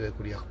 கிராம்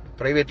செய்யக்கூடிய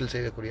பிரைவேட்டில்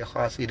செய்யக்கூடிய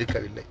காசு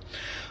இருக்கவில்லை.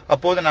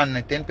 அப்போது நான்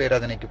நினைத்தேன்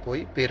பேராதனைக்கு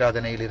போய்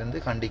பேராதனையிலிருந்து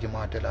கண்டிக்கு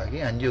மாற்றலாகி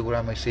 5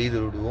 கிராமை செய்து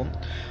விடுவோம்.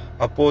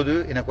 அப்போது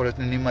எனக்கு ஒரு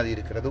நிம்மதி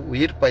இருக்கிறது,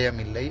 உயிர் பயம்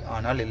இல்லை.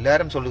 ஆனால்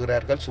எல்லாரும்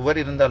சொல்லுகிறார்கள் சுவர்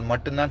இருந்தால்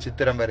மட்டும்தான்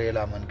சித்திரம்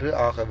வரையலாம் என்று.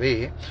 ஆகவே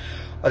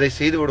அதை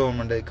செய்து விடுவோம்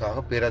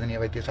என்பதற்காக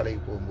பேராதனை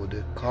வைத்தியசாலைக்கு போகும்போது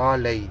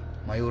காலை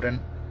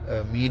மயூரன்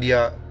மீடியா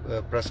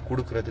பிரஸ்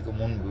கொடுக்கறதுக்கு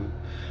முன்பு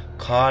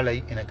காலை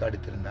எனக்கு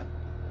அடித்திருந்தான்.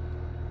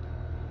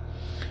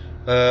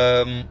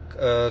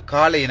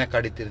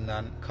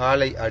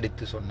 காலை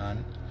அடித்து சொன்னான்,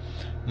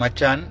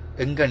 மச்சான்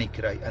எங்க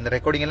நிற்கிறாய், அந்த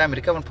ரெக்கார்டிங் எல்லாம்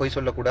இருக்கு, அவன் போய்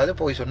சொல்லக்கூடாது,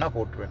 போய் சொன்னா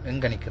போட்டுருவேன்,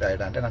 எங்க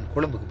நிற்கிறாயிடான்ட்டு. நான்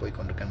கொழும்புக்கு போய்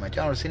கொண்டிருக்கேன்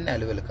மச்சான், ஒரு சின்ன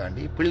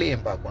அலுவலுக்காண்டி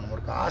பிள்ளையும் பார்க்கணும்,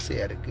 ஒரு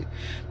ஆசையா இருக்கு.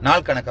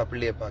 நாள் கணக்கா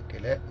பிள்ளையை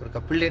பார்க்கல,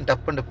 ஒரு பிள்ளையும்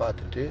டப்புன்னு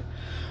பார்த்துட்டு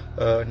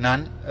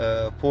நான்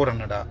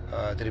போறேன்னடா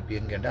திருப்பி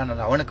எங்கேண்டா.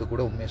 ஆனால் அவனுக்கு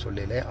கூட உண்மையை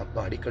சொல்லல. அப்பா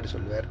அடிக்கடி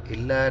சொல்லுவார்,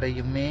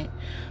 எல்லாரையுமே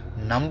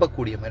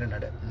நம்பக்கூடிய மாதிரி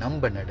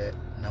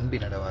நம்பி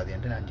நடவாது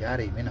என்று. நான்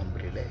யாரையுமே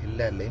நம்புறேன்,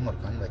 எல்லாரையும் ஒரு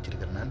கண்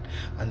வச்சிருக்கிறேன். நான்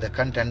அந்த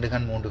கண் 2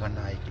 கண் 3 கண்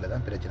ஆயிக்கல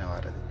தான் பிரச்சனை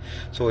வர்றது.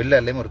 ஸோ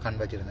எல்லாரையும் ஒரு கண்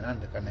வச்சிருந்தேன்னா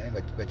அந்த கண்ணை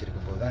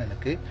வச்சிருக்கும் போது தான்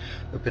எனக்கு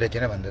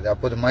பிரச்சனை வந்தது.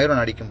 அப்போது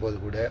மயூரன் அடிக்கும் போது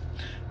கூட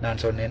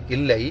நான் சொன்னேன்,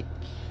 இல்லை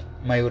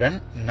மயூரன்,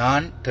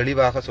 நான்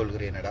தெளிவாக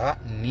சொல்கிறேனடா,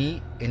 நீ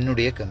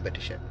என்னுடைய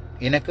காம்படிஷன்,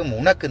 எனக்கும்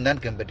உனக்கும்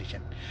தான்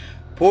காம்படிஷன்.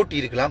 போட்டி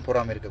இருக்கலாம்,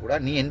 பொறாமல்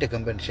இருக்கக்கூடாது. நீ எந்த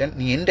காம்படிஷன்,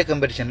 நீ எந்த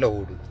காம்படிஷன்ல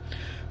ஓடு.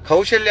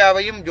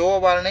 கௌசல்யாவையும்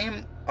ஜோகபாலனையும்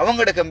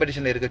அவங்களோட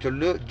காம்படிஷன்ல இருக்க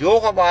சொல்லு.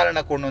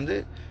 ஜோகபாலனை கொண்டு வந்து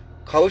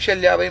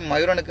கௌசல்யாவையும்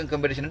மயூரனுக்கும்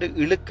காம்படிஷன்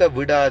இழுக்க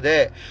விடாத,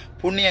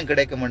 புண்ணியம்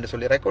கிடைக்கும் என்று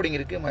சொல்லி ரெக்கார்டிங்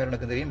இருக்கு,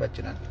 மயூரனுக்கும் தெரியும்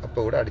வச்சு. நான் அப்போ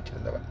கூட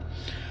அடிச்சிருந்தவன்,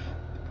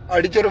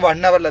 அடிச்ச ஒரு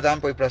 1 ஹவர்ல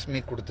தான் போய் பிரஸ்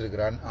மீட்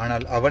கொடுத்திருக்கிறான்.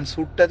 ஆனால் அவன்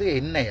சுட்டது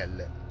என்னை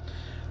அல்ல,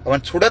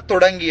 அவன் சுடத்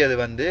தொடங்கியது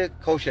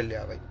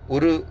கௌசல்யாவை.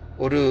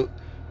 ஒரு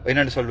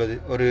என்னன்னு சொல்வது,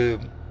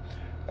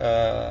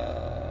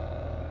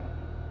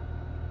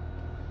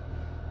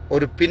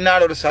 ஒரு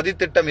பின்னால் ஒரு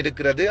சதித்திட்டம்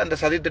இருக்கிறது. அந்த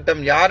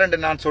சதித்திட்டம் யார் என்று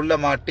நான் சொல்ல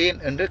மாட்டேன்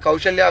என்று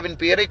கௌசல்யாவின்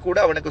பெயரை கூட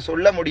அவனுக்கு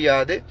சொல்ல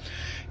முடியாது.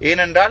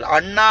 ஏனென்றால்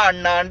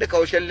அண்ணாண்டு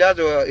கௌசல்யா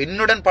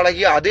என்னுடன்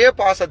பழகிய அதே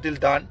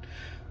பாசத்தில் தான்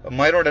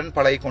மயூரனுடன்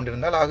பழகி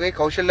கொண்டிருந்தால். ஆகவே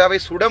கௌசல்யாவை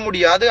சுட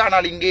முடியாது.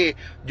 ஆனால் இங்கே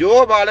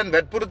ஜோபாலன்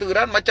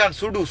வற்புறுத்துகிறான், மச்சான்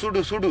சுடு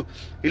சுடு சுடு,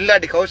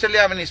 இல்லாட்டி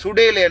கௌசல்யாவை நீ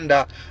சுடேலே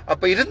என்றா.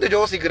 அப்ப இருந்து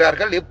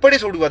யோசிக்கிறார்கள், எப்படி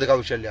சுடுவது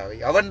கௌசல்யாவை,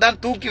 அவன் தான்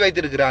தூக்கி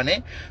வைத்திருக்கிறானே,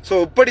 சோ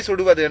எப்படி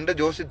சுடுவது என்று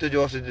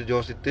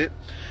யோசித்து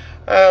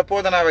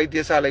போதனா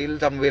வைத்தியசாலையில்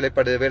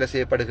வேலை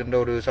செய்யப்படுகின்ற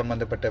ஒரு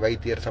சம்பந்தப்பட்ட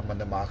வைத்தியர்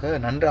சம்பந்தமாக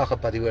நன்றாக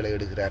பதிவுகளை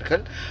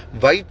எடுக்கிறார்கள்.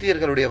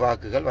 வைத்தியர்களுடைய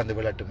வாக்குகள் வந்து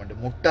விளட்டும்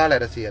என்று. முட்டாள்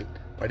அரசியல்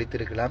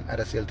படித்திருக்கலாம்,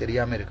 அரசியல்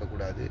தெரியாம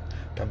இருக்கக்கூடாது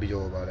தம்பி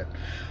ஜோகபாலன்.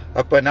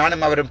 அப்ப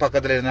நானும் அவரும்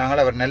பக்கத்தில்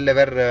இருந்தாங்க, அவர்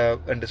நல்லவர்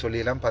என்று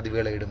சொல்லியெல்லாம்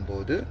பதிவுகளை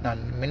இடும்போது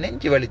நான்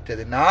நெஞ்சு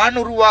வலித்தது. நான்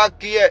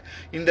உருவாக்கிய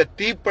இந்த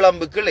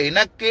தீப்பிழம்புக்கள்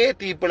எனக்கே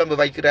தீப்பிழம்பு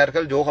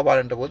வைக்கிறார்கள்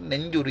ஜோகபாலன் என்ற போது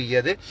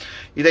நெஞ்சுரியது.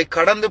 இதை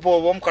கடந்து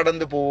போவோம்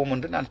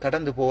என்று நான்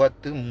கடந்து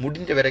போவது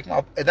முடிஞ்ச வரைக்கும்.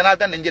 இதனால்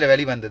தான் நெஞ்சில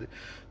வெளி வந்தது.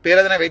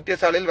 பேரதனை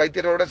வைத்தியசாலையில்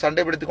வைத்தியர்களுடன்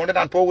சண்டை பிடித்துக் கொண்டு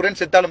நான் போகிறேன்,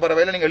 செத்தாலும்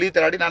பரவாயில்லை, நீங்க எழுதி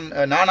தராடி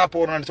நானா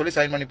போறேன்னு சொல்லி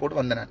சைன் பண்ணி போட்டு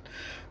வந்தேன்.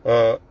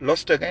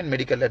 லாஸ்ட் அகைன்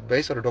மெடிக்கல்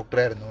அட்வைஸ், ஒரு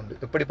டாக்டரா இருந்து கொண்டு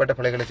எப்படிப்பட்ட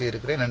பிழைகளை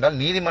செய்திருக்கிறேன் என்றால்,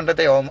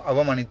 நீதிமன்றத்தை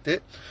அவமானித்து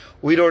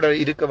உயிரோடு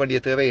இருக்க வேண்டிய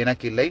தேவை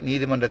எனக்கு இல்லை.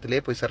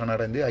 நீதிமன்றத்திலே போய்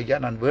சரணடைந்து, ஐயா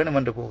நான்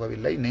வேணுமென்று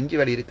போகவில்லை, நெஞ்சு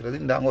வலி இருக்கிறது,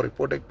 இந்தாங்க ஒரு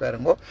ரிப்போர்ட்டை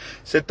பாருங்கோ,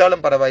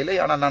 செத்தாலும் பரவாயில்லை,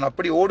 ஆனால் நான்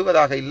அப்படி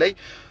ஓடுவதாக இல்லை.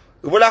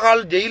 இவ்வளவு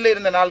கால் ஜெயில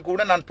இருந்த நாள்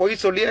கூட நான்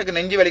போய் சொல்லி எனக்கு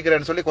நெஞ்சு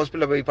வலிக்கிறேன்னு சொல்லி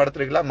ஹாஸ்பிட்டல் போய்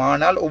படுத்திருக்கலாம்.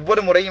 ஆனால்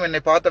ஒவ்வொரு முறையும்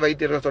என்னை பார்த்த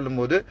வைத்தியர்கள் சொல்லும்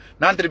போது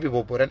நான் திருப்பி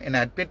போறேன், என்னை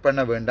அட்மிட்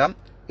பண்ண வேண்டாம்,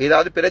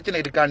 ஏதாவது பிரச்சனை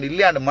இருக்காண்டு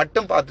இல்லையாண்டு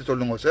மட்டும் பார்த்து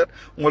சொல்லுங்க சார்,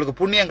 உங்களுக்கு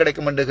புண்ணியம்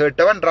கிடைக்கும் என்று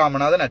கேட்டவன்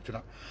ராமநாதன்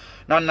அர்ச்சுனா.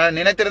 நான்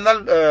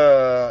நினைத்திருந்தால்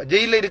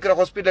ஜெயிலில் இருக்கிற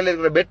ஹாஸ்பிட்டலில்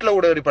இருக்கிற பெட்ல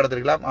கூட ஏறி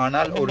படுத்திருக்கலாம்.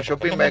 ஆனால் ஒரு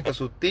ஷாப்பிங் பேக்கை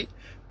சுத்தி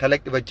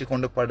தலைக்கு வச்சு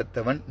கொண்டு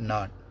படுத்தவன்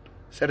நான்.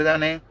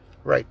 சரிதானே?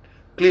 ரைட்,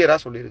 கிளியரா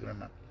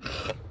சொல்லியிருக்கிறேன் நான்.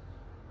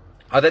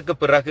 அதற்கு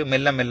பிறகு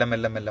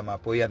மெல்லமா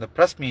போய் அந்த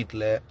பிரஸ்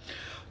மீட்ல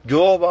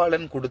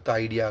ஜோபாலன் கொடுத்த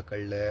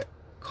ஐடியாக்கள்ல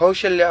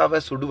கௌசல்யாவை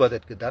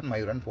சுடுவதற்கு தான்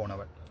மயூரன்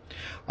போனவன்.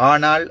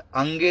 ஆனால்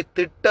அங்கே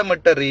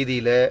திட்டமிட்ட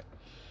ரீதியில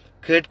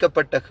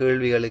கேட்கப்பட்ட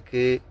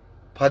கேள்விகளுக்கு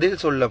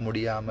பதில் சொல்ல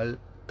முடியாமல்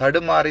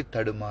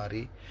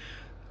தடுமாறி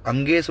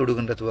அங்கே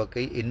சுடுகின்ற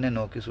துவக்கை என்ன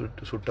நோக்கி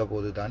சுட்ட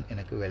போதுதான்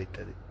எனக்கு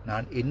வலித்தது.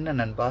 நான் என்ன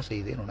நண்பா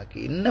செய்தேன், உனக்கு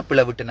என்ன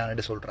பிளவிட்டு நான்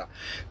என்று சொல்றான்.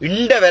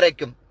 இந்த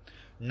வரைக்கும்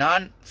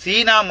நான்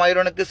சீனா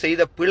மயூரனுக்கு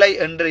செய்த பிழை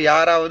என்று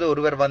யாராவது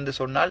ஒருவர் வந்து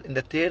சொன்னால்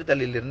இந்த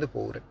தேர்தலில் இருந்து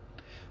போகிறேன்.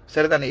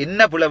 சரிதான்,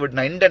 என்ன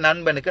பிளவிட்டு இந்த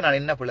நண்பனுக்கு நான்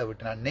என்ன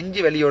பிளவிட்டு நான்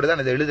நெஞ்சு வெளியோடு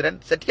தான் இதை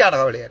எழுதுறேன். சத்தியான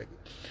கவலையா இருக்கு.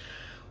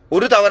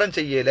 ஒரு தவறம்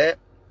செய்யல.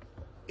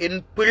 என்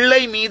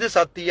பிள்ளை மீது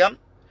சத்தியம்,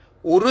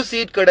 ஒரு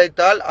சீட்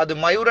கிடைத்தால் அது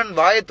மயூரன்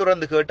வாயை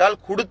துறந்து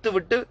கேட்டால் கொடுத்து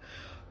விட்டு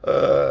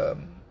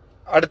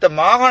அடுத்த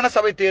மாகாண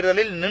சபை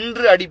தேர்தலில்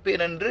நின்று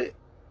அடிப்பேன் என்று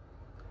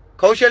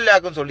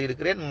கௌசல்யாவுக்கும்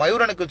சொல்லியிருக்கிறேன்,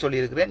 மயூரனுக்கும்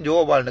சொல்லியிருக்கிறேன்,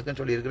 ஜோபாலனுக்கும்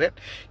சொல்லியிருக்கிறேன்.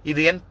 இது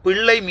என்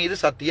பிள்ளை மீது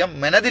சத்தியம்.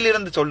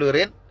 மனதிலிருந்து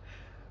சொல்லுகிறேன்.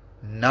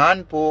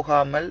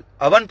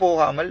 அவன்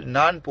போகாமல்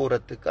நான்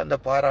போறதுக்கு அந்த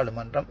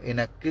பாராளுமன்றம்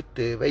எனக்கு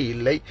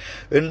தேவையில்லை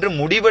என்று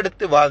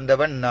முடிவெடுத்து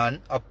வாழ்ந்தவன் நான்.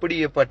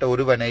 அப்படியேப்பட்ட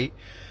ஒருவனை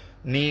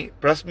நீ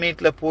பிரஸ்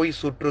மீட்ல போய்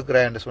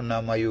சுற்றுக்கிறாய் என்று சொன்னா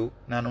மயூ,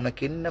 நான்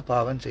உனக்கு என்ன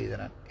பாவம்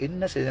செய்தனான்,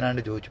 என்ன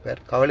செய்தனான்னு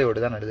ஜோதிச்சுப்பார்.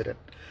 கவலையோடு தான்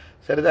எழுதுறேன்.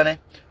 சரிதானே?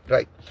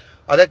 ரைட்.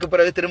 அதற்கு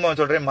பிறகு திரும்ப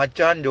சொல்றேன்,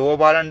 மச்சான்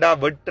ஜோபாலன்டா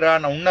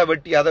வெட்டுறான், உன்னை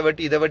வெட்டி அதை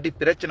வெட்டி இதை வெட்டி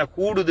பிரச்சனை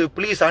கூடுது,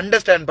 ப்ளீஸ்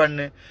அண்டர்ஸ்டாண்ட்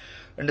பண்ணு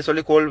என்று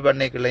சொல்லி கோல்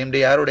பண்ணிக்கல. இந்த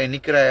யாரோட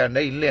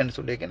நிக்கிறாயாண்டா இல்லைன்னு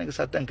சொல்லி எனக்கு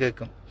சத்தம்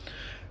கேட்கும்.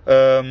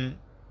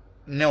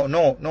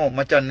 நோ நோ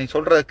மச்சான், நீ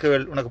சொல்றது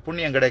கேள், உனக்கு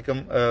புண்ணியம்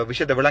கிடைக்கும்,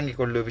 விஷயத்தை விளங்கி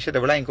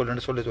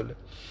கொள்ளுன்னு சொல்லு.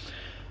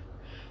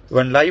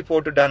 இவன் லைவ்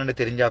போட்டுட்டான்னு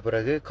தெரிஞ்சா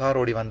பிறகு கார்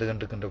ஓடி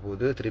வந்துகிட்டு இருக்கின்ற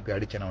போது திருப்பி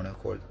அடிச்சேன் அவனுக்கு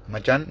கோல்.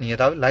 மச்சான் நீ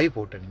ஏதாவது லைவ்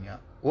போட்டனியா?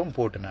 ஓம்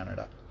போட்டு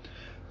நானடா.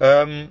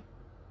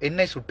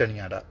 என்னை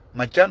சுட்டனியாடா?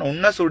 மச்சான்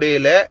உன்னை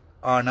சுடையில,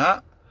 ஆனா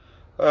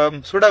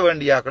சுட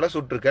வேண்டியாக்களை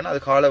சுட்டிருக்கேன், அது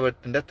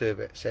காலவெட்டின்ற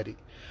தேவை. சரி,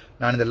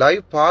 நான் இந்த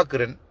லைவ்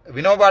பார்க்குறேன்.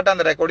 வினோபாட்ட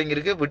அந்த ரெக்கார்டிங்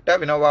இருக்கு, விட்டா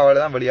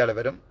வினோபாவில் தான் வெளியால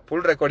வரும்.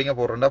 ஃபுல் ரெக்கார்டிங்கை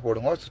போடுறா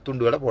போடுங்க,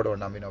 துண்டுகளை போட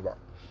வேண்டாம் வினோபா.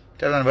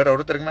 சரி, நான் வேற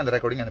ஒருத்தருக்குமே அந்த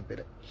ரெக்கார்டிங்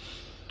அனுப்பிடுறேன்.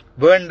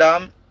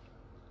 வேண்டாம்.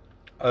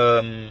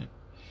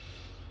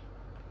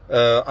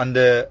 அந்த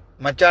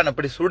மச்சான்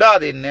அப்படி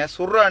சுடாது, என்ன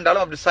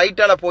சுடுறாண்டாலும் அப்படி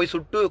சைட்டால போய்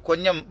சுட்டு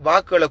கொஞ்சம்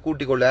வாக்குகளை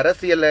கூட்டிக்கொள்ளு.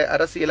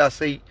 அரசியல்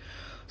அசை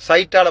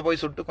சைட்டால போய்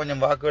சுட்டு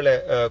கொஞ்சம் வாக்குகளை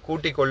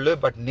கூட்டிக்கொள்ளு.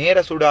 பட் நேர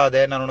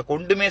சுடாத. நான் உனக்கு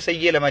ஒன்றுமே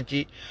செய்யல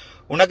மச்சி,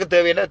 உனக்கு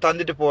தேவையான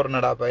தந்துட்டு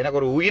போறேன்டாப்பா. எனக்கு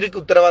ஒரு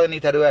உயிருக்கு உத்தரவாதம் நீ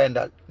தருவா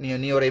என்றால்,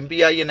 நீ ஒரு எம்பி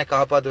ஆகி என்னை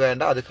காப்பாற்ற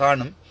வேண்டாம், அது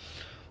காணும்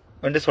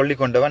என்று சொல்லி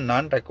கொண்டவன்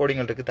நான்.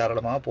 ரெக்கார்டிங்கள் இருக்கு,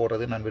 தாராளமாக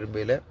போடுறது நான்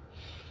விரும்பல.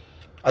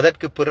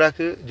 அதற்கு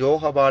பிறகு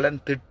ஜோகபாலன்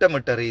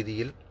திட்டமிட்ட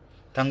ரீதியில்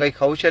தங்கை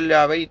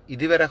கௌசல்யாவை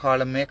இதுவரை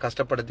காலமே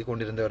கஷ்டப்படுத்தி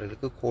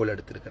கொண்டிருந்தவர்களுக்கு கோல்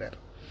எடுத்திருக்கிறார்.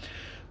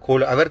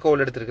 அவர்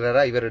கோல்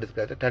எடுத்திருக்கிறாரா, இவர்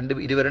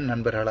எடுத்திருக்கிறார். இருவரும்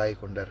நண்பர்களாகி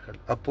கொண்டார்கள்.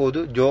 அப்போது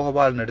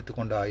ஜோகபாலன்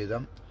எடுத்துக்கொண்ட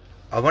ஆயுதம்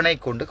அவனை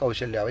கொண்டு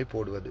கௌசல்யாவை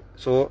போடுவது.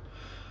 சோ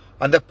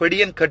அந்த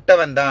பெடியன்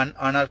கெட்டவன் தான்.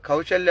 ஆனால்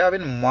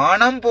கௌசல்யாவின்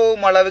மானம்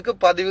போகும் அளவுக்கு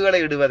பதிவுகளை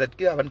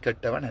இடுவதற்கு அவன்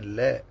கெட்டவன் அல்ல.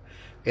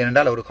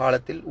 ஏனென்றால் ஒரு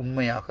காலத்தில்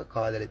உண்மையாக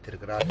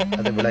காதலித்திருக்கிறார்.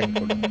 அதை விளங்கிக்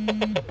கொள்ளும்.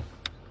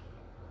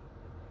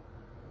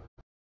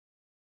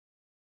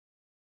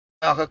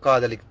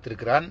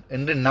 காதலித்திருக்கிறான்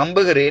என்று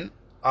நம்புகிறேன்.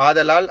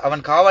 ஆதலால்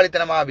அவன்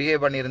காவாலித்தனமாக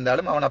பிஹேவ்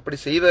பண்ணியிருந்தாலும் அவன் அப்படி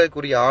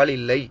செய்வதற்குரிய ஆள்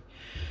இல்லை.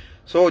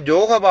 சோ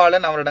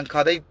ஜோகபாலன் அவரிடம்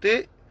கதைத்து,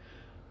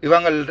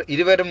 இவங்கள்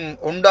இருவரும்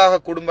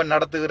ஒன்றாக குடும்பம்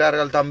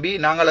நடத்துகிறார்கள் தம்பி,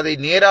 நாங்கள் அதை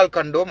நேரால்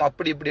கண்டோம்,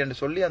 அப்படி இப்படி என்று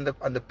சொல்லி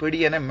அந்த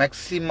பிடியனை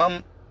மேக்சிமம்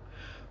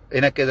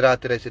எனக்கு எதிராக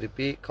திரை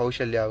திருப்பி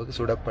கௌசல்யாவுக்கு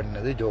சுட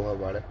பண்ணது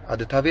ஜோகபாலன்.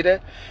 அது தவிர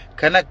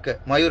கணக்க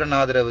மயூரன்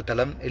ஆதரவு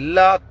தளம்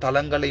எல்லா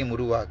தளங்களையும்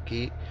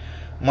உருவாக்கி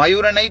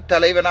மயூரனை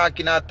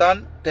தலைவனாக்கினாத்தான்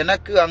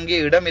தனக்கு அங்கே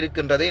இடம்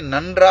இருக்கின்றதை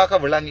நன்றாக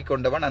விளங்கி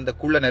கொண்டவன் அந்த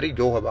குள்ளநரி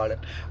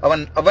ஜோகபாலன்.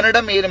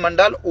 அவனிடம்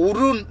ஏழுமென்றால்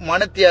ஒரு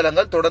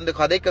மனத்தியாலங்கள் தொடர்ந்து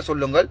கதைக்க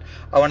சொல்லுங்கள்,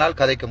 அவனால்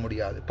கதைக்க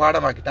முடியாது.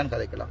 பாடமாக்கித்தான்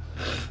கதைக்கலாம்.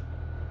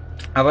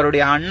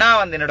 அவருடைய அண்ணா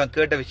வந்து என்னிடம்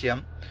கேட்ட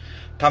விஷயம்,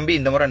 தம்பி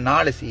இந்த முறை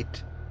 4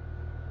 சீட்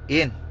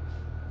ஏன்?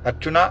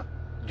 அர்ச்சுனா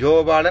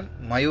ஜோகபாலன்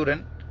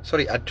மயூரன்,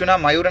 அர்ச்சுனா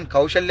மயூரன்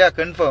கௌசல்யா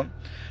கன்ஃபார்ம்,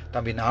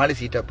 தம்பி 4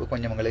 சீட் அப்பு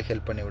கொஞ்சம் உங்களுக்கு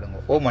ஹெல்ப் பண்ணி விடுங்க.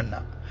 ஓம் அண்ணா.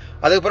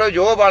 அதுக்கு பிறகு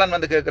ஜோகபாலன்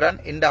வந்து கேட்கிறான்,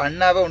 இந்த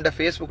அண்ணாவை உண்ட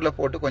ஃபேஸ்புக்ல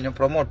போட்டு கொஞ்சம்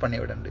ப்ரொமோட் பண்ணி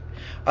விடுண்டு.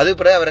 அதுக்கு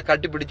பிறகு அவரை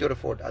கட்டிப்பிடிச்ச ஒரு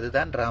போட்டோ,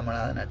 அதுதான்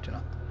ராமநாதன் அர்ச்சுனா.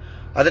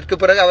 அதற்கு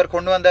பிறகு அவர்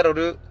கொண்டு வந்தார்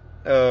ஒரு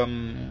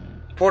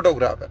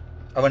போட்டோகிராஃபர்.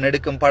 அவன்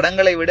எடுக்கும்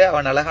படங்களை விட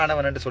அவன்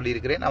அழகானவன் என்று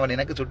சொல்லியிருக்கிறேன். அவன்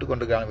எனக்கு சுட்டு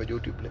கொண்டிருக்கான்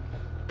யூடியூப்ல.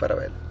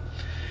 பரவாயில்ல,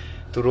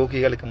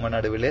 துரோகிகளுக்கு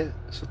நடுவில்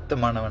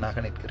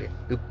சுத்தமானவனாக நிற்கிறேன்.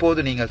 இப்போது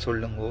நீங்கள்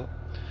சொல்லுங்கோ.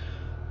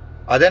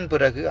 அதன்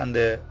பிறகு அந்த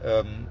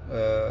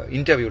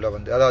இன்டர்வியூல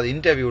வந்து, அதாவது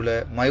இன்டர்வியூல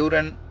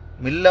மயூரன்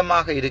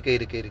மில்லமாக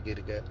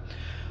இருக்க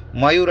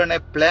மயூரனை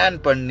பிளான்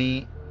பண்ணி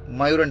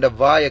மயூரன்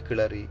வாய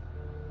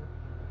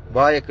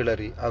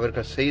கிளறி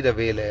அவர்கள் செய்த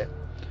வேலை.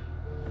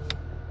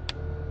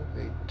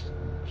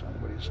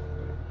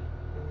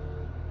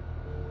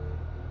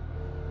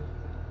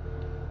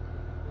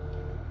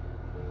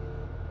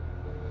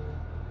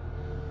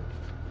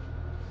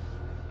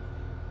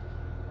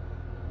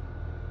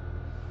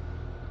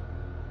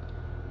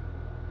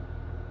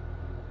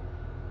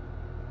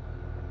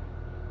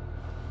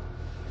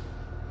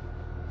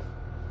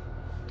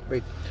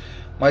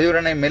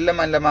 மயூரனை மெல்ல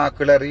மெல்லமாக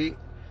கிளறி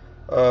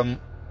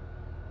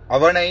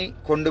அவனை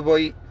கொண்டு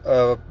போய்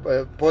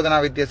போதனா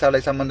வித்தியாசாலை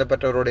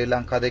சம்பந்தப்பட்டவரோடு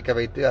எல்லாம் கதைக்க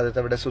வைத்து அதை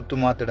தவிர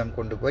சுத்துமாத்திடம்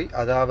கொண்டு போய்,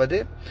 அதாவது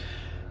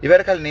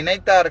இவர்கள்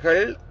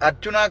நினைத்தார்கள்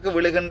அர்ச்சுனாக்கு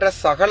விழுகின்ற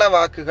சகல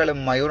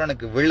வாக்குகளும்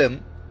மயூரனுக்கு விழும்.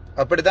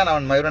 அப்படித்தான்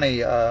அவன் மயூரனை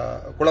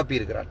குழப்பி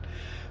இருக்கிறான்.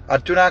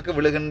 அர்ச்சுனாக்கு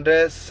விழுகின்ற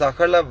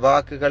சகல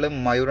வாக்குகளும்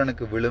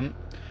மயூரனுக்கு விழும்,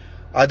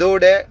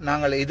 அதோட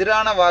நாங்கள்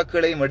எதிரான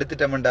வாக்குகளையும்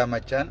எடுத்துட்டோம்டா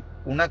மச்சான்,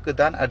 உனக்கு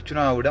தான்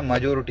அர்ச்சுனாவோட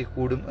மெஜாரிட்டி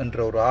கூடும் என்ற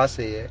ஒரு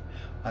ஆசையை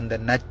அந்த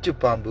நச்சு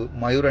பாம்பு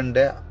மயூரண்ட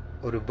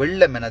ஒரு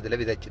வெள்ள மனதில்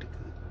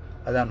விதைச்சிருக்குது.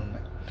 அதான்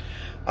உண்மை.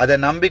 அதை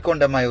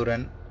நம்பிக்கொண்ட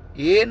மயூரன்,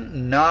 ஏன்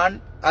நான்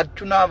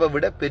அர்ச்சுனாவை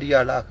விட பெரிய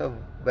ஆளாக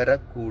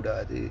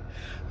வரக்கூடாது,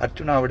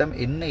 அர்ச்சுனாவிடம்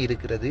என்ன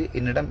இருக்கிறது,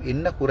 என்னிடம்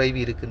என்ன குறைவு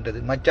இருக்கின்றது,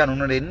 மச்சான்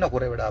உன்னோட என்ன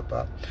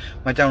குறைவிடாப்பா,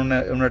 மச்சான்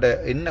உன்னோட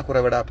என்ன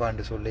குறைவிடாப்பா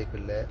என்று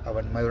சொல்லிக்கல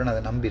அவன் மயூரன்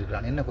அதை நம்பி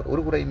இருக்கிறான். என்ன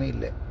ஒரு குறையுமே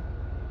இல்லை.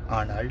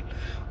 ஆனால்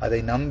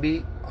அதை நம்பி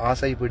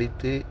ஆசை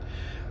பிடித்து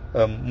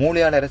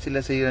மூளையால்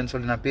அரசியலை செய்கிறேன்னு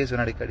சொல்லி நான்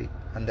பேசுவேன் அடிக்கடி.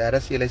 அந்த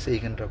அரசியலை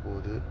செய்கின்ற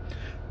போது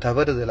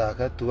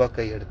தவறுதலாக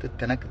துவக்கை எடுத்து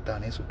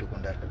தனக்குத்தானே சுட்டுக்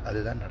கொண்டார்கள்.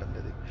 அதுதான்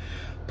நடந்தது.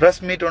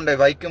 பிரஸ் மீட் ஒன்றை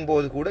வைக்கும்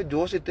போது கூட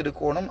ஜோசி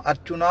திருக்கோணம்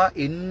அர்ச்சுனா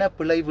என்ன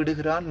பிழை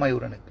விடுகிறான்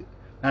மயூரனுக்கு,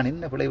 நான்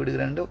என்ன பிழை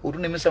விடுகிறேன் ஒரு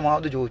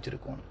நிமிஷமாவது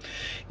ஜோதிச்சிருக்கணும்.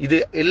 இது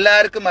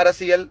எல்லாருக்கும்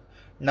அரசியல்.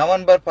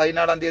 நவம்பர்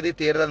 14ஆம் தேதி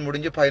தேர்தல்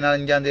முடிஞ்சு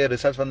 15ஆம் தேதி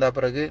ரிசல்ட் வந்த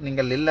பிறகு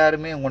நீங்கள்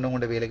எல்லாருமே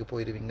உங்களோட வேலைக்கு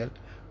போயிடுவீங்கள்.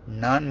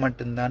 நான்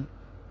மட்டும்தான்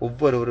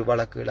ஒவ்வொரு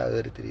வழக்குகளாக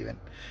ஏறி திரிவேன்.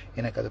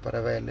 எனக்கு அது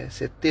பரவாயில்லை,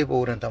 செத்தே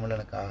போகிறேன்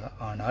தமிழனுக்காக.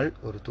 ஆனால்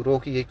ஒரு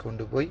துரோகியை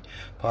கொண்டு போய்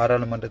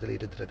பாராளுமன்றத்தில்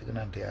இருத்துறதுக்கு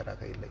நான்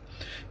தயாராக இல்லை.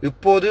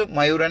 இப்போது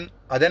மயூரன்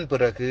அதன்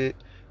பிறகு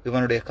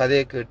இவனுடைய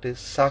கதையை கேட்டு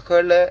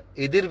சகல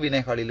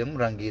எதிர்வினைகளிலும்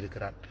ரங்கி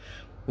இருக்கிறான்.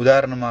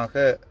 உதாரணமாக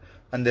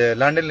அந்த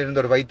லண்டனில்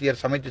இருந்த ஒரு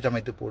வைத்தியர்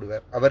சமைத்து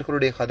போடுவார்.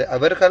 அவர்களுடைய கதை,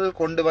 அவர்கள்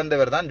கொண்டு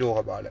வந்தவர் தான்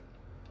ஜோகபாலன்.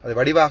 அதை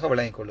வடிவாக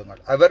விளங்கிக்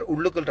கொள்ளுங்கள். அவர்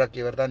உள்ளுக்குள்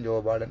ரக்கியவர் தான்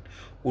ஜோகபாலன்.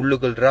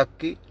 உள்ளுக்குள்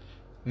ரக்கி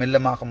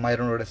மெல்லமாக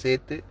மயூரனோட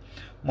சேர்த்து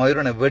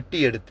மயூரனை வெட்டி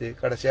எடுத்து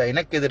கடைசியாக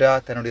எனக்கு எதிராக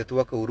தன்னுடைய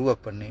துவக்க உருவ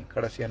பண்ணி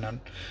கடைசியாக நான்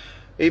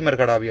எய்மர்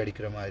கடாவி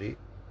அடிக்கிற மாதிரி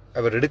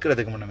அவர்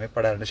எடுக்கிறதுக்கு முன்னமே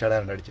படாரண்டு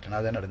சடாரண்டு அடிச்சிட்டேன்.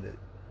 அதான் நடந்தது.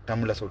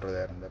 தமிழில்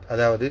சொல்றதா இருந்தது.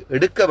 அதாவது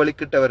எடுக்க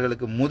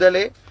வலிக்கிட்டவர்களுக்கு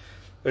முதலே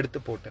எடுத்து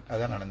போட்டேன்.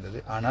 அதான்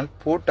நடந்தது. ஆனால்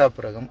போட்டா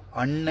பிறகும்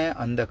அண்ணன்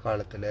அந்த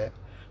காலத்தில்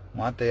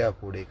மாத்தையா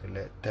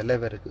கூடைக்குள்ள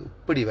தலைவருக்கு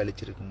இப்படி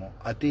வலிச்சிருக்குமோ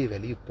அதே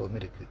வலி இப்பவும்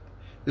இருக்கு.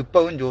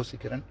 இப்பவும்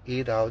யோசிக்கிறேன்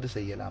ஏதாவது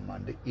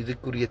செய்யலாமாண்டு.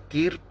 இதுக்குரிய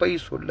தீர்ப்பை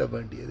சொல்ல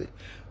வேண்டியது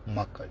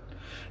மக்கள்.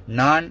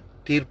 நான்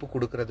தீர்ப்பு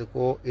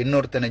கொடுக்கறதுக்கோ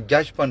இன்னொருத்தனை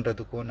ஜட்ஜ்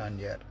பண்றதுக்கோ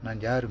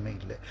நான் யாருமே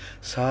இல்லை.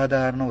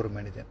 சாதாரண ஒரு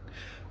மனிதன்.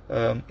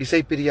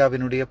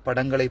 இசைப்பிரியாவினுடைய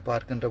படங்களை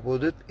பார்க்கின்ற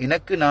போது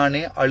எனக்கு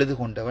நானே அழுது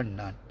கொண்டவன்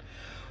நான்.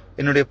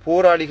 என்னுடைய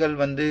போராளிகள்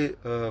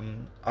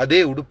அதே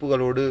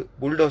உடுப்புகளோடு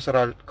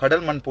புல்டோசரால்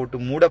கடல் மண் போட்டு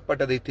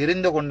மூடப்பட்டதை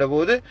தெரிந்து கொண்ட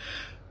போது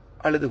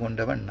அழுது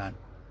கொண்டவன் நான்.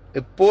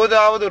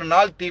 எப்போதாவது ஒரு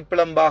நாள்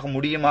தீப்பிழம்பாக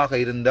முடியுமாக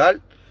இருந்தால்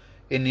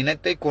என்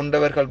இனத்தை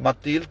கொண்டவர்கள்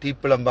மத்தியில்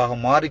தீப்பிழம்பாக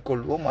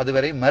மாறிக்கொள்வோம்,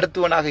 அதுவரை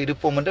மருத்துவனாக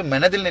இருப்போம் என்று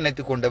மனதில்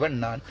நினைத்து கொண்டவன்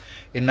நான்.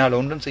 என்னால்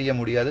ஒன்றும் செய்ய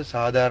முடியாது,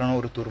 சாதாரண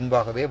ஒரு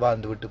துரும்பாகவே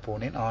வாழ்ந்துவிட்டு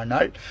போனேன்.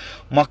 ஆனால்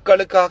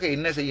மக்களுக்காக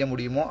என்ன செய்ய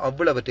முடியுமோ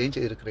அவ்வளவற்றையும்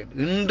செய்திருக்கிறேன்.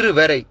 இன்று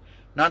வரை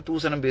நான்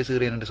தூசணம்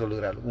பேசுகிறேன் என்று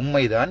சொல்கிறாள்.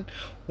 உண்மைதான்.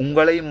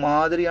 உங்களை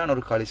மாதிரியான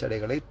ஒரு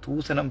களிசடைகளை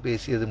தூசணம்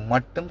பேசியது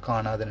மட்டும்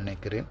காணாத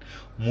நினைக்கிறேன்.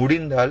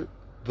 முடிந்தால்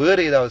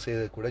வேறு ஏதாவது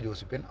செய்தது கூட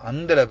யோசிப்பேன்.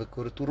 அந்த அளவுக்கு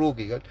ஒரு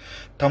துரோகிகள்,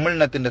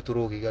 தமிழ்நத்தின்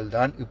துரோகிகள்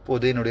தான்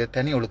இப்போது என்னுடைய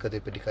தனி ஒழுக்கத்தை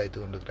பற்றி காய்த்து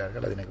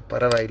கொண்டிருக்கிறார்கள். அது எனக்கு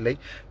பரவாயில்லை.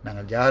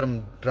 நாங்கள் யாரும்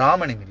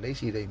ராமனும் இல்லை,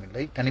 சீதையும்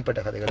இல்லை. தனிப்பட்ட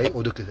கதைகளை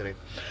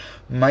ஒதுக்குகிறேன்.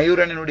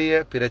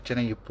 மயூரனுடைய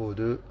பிரச்சனை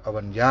இப்போது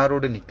அவன்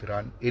யாரோடு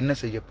நிற்கிறான், என்ன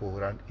செய்ய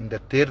போகிறான்,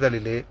 இந்த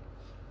தேர்தலிலே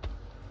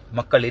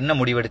மக்கள் என்ன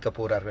முடிவெடுக்க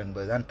போகிறார்கள்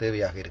என்பதுதான்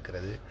தேவையாக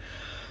இருக்கிறது.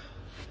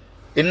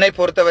 என்னை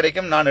பொறுத்த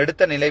வரைக்கும் நான்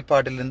எடுத்த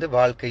நிலைப்பாட்டிலிருந்து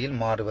வாழ்க்கையில்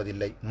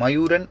மாறுவதில்லை.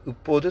 மயூரன்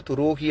இப்போது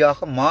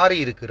துரோகியாக மாறி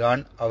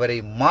இருக்கிறான். அவரை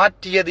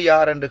மாற்றியது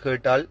யார் என்று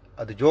கேட்டால்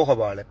அது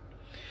ஜோகபாலன்.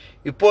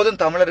 இப்போதும்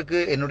தமிழருக்கு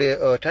என்னுடைய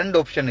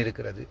 2 ஆப்ஷன்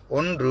இருக்கிறது.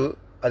 ஒன்று,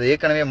 அது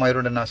ஏற்கனவே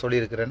மயூரன் நான்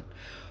சொல்லியிருக்கிறேன்,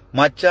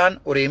 மச்சான்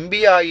ஒரு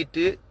எம்பி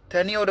ஆயிட்டு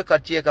தனியொரு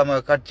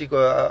கட்சி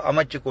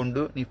அமைச்சு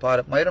கொண்டு நீ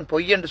பாரு, மயூரன்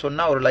பொய் என்று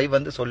சொன்னா ஒரு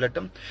லைவ்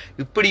சொல்லட்டும்,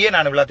 இப்படியே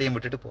நான் எல்லாத்தையும்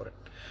விட்டுட்டு போறேன்.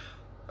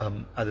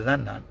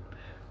 அதுதான் நான்.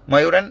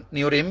 மயூரன், நீ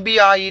ஒரு எம்பி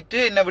ஆயிட்டு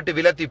என்னை விட்டு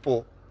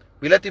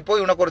விலத்தி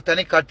போய் உனக்கு ஒரு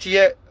தனி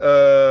கட்சியை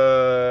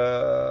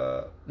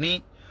நீ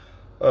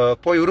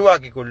போய்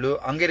உருவாக்கி கொள்ளு.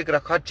 அங்க இருக்கிற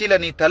கட்சியில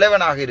நீ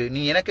தலைவனாக இரு.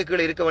 நீ எனக்கு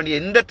கீழே இருக்க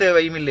வேண்டிய எந்த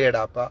தேவையும்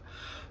இல்லையடாப்பா.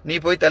 நீ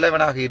போய்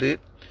தலைவனாக இரு.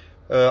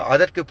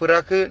 அதற்கு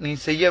பிறகு நீ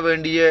செய்ய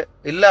வேண்டிய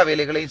எல்லா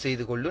வேலைகளையும்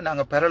செய்து கொள்ளு.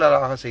 நாங்க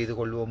பரலராக செய்து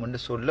கொள்வோம் என்று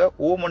சொல்ல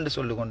ஓம் என்று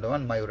சொல்லு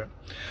கொண்டவன் மயூரன்.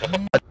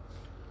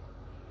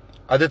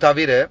 அது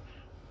தவிர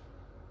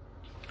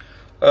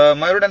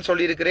மயூரன்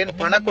சொல்லியிருக்கிறேன்,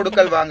 பண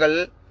கொடுக்கல் வாங்கல்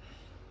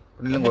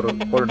ஒரு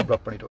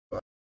பிளாக் பண்ணிட்டு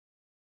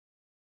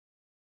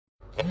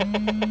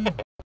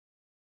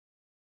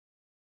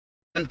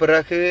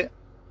பிறகு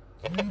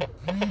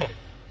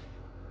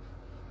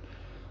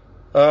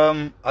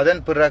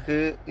அதன் பிறகு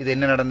இது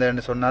என்ன நடந்தது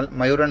என்று சொன்னால்,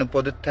 மயூரன்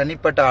இப்போது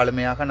தனிப்பட்ட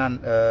ஆளுமையாக நான்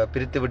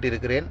பிரித்து விட்டு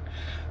இருக்கிறேன்.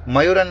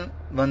 மயூரன்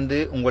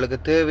உங்களுக்கு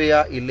தேவையா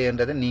இல்லை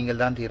என்றதை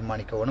நீங்கள் தான்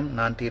தீர்மானிக்கணும்,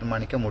 நான்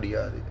தீர்மானிக்க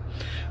முடியாது.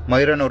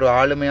 மயூரன் ஒரு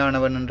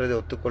ஆளுமையானவன் என்றதை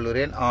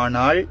ஒத்துக்கொள்கிறேன்.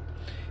 ஆனால்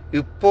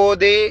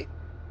இப்போதே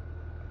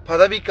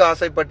பதவிக்கு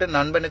ஆசைப்பட்டு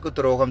நண்பனுக்கு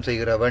துரோகம்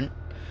செய்கிறவன்,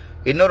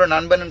 இன்னொரு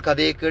நண்பனின்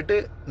கதையை கேட்டு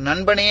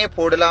நண்பனையே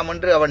போடலாம்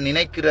என்று அவன்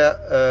நினைக்கிற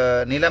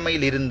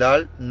நிலைமையில்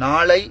இருந்தால்,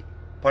 நாளை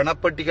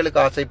பணப்பட்டிகளுக்கு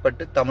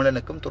ஆசைப்பட்டு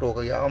தமிழனுக்கும்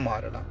துரோகையாக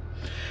மாறலாம்.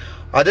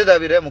 அது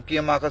தவிர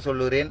முக்கியமாக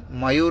சொல்லுகிறேன்,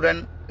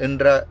 மயூரன்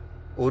என்ற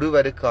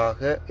ஒருவருக்காக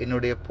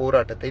என்னுடைய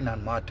போராட்டத்தை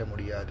நான் மாற்ற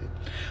முடியாது.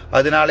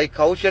 அது நாளை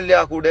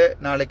கௌசல்யா கூட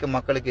நாளைக்கு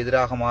மக்களுக்கு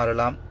எதிராக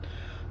மாறலாம்,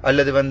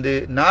 அல்லது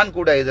நான்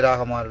கூட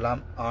எதிராக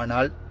மாறலாம்.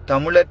 ஆனால்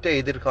தமிழற்ற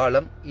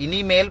எதிர்காலம்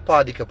இனிமேல்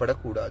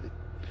பாதிக்கப்படக்கூடாது.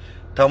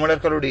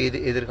 தமிழர்களுடைய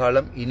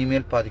எதிர்காலம்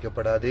இனிமேல்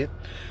பாதிக்கப்படாது.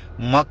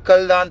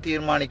 மக்கள் தான்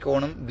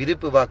தீர்மானிக்கணும்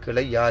விருப்பு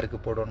வாக்குகளை யாருக்கு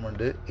போடணும்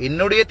என்று.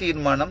 என்னுடைய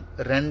தீர்மானம்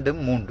 2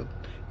 3.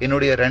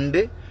 என்னுடைய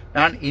 2.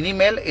 நான்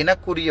இனிமேல்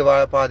எனக்குரிய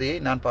பாதையை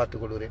நான்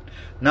பார்த்துக் கொள்கிறேன்.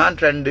 நான்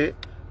 2,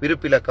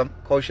 விருப்பிலக்கம்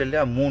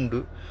கௌசல்யா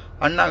 3,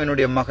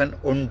 அண்ணாவினுடைய மகன்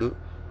 1,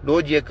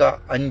 லோஜியக்கா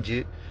 5,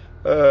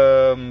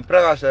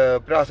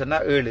 பிரகாசனா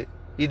 7.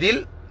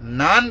 இதில்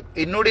நான்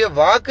என்னுடைய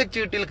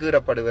வாக்குச்சீட்டில்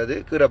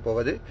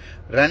கீறப்போவது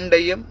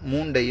 2யும்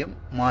 3யும்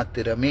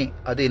மாத்திரமே.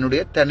 அது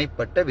என்னுடைய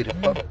தனிப்பட்ட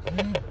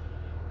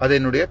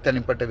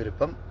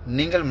விருப்பம்.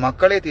 நீங்கள்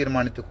மக்களே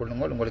தீர்மானித்துக்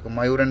கொள்ளுங்கள். உங்களுக்கு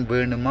மயூரன்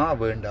வேணுமா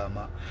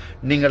வேண்டாமா?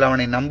 நீங்கள்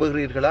அவனை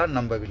நம்புகிறீர்களா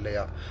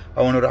நம்பவில்லையா?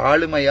 அவன் ஒரு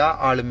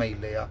ஆளுமை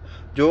இல்லையா?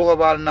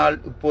 ஜோகபாலனால்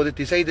இப்போது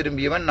திசை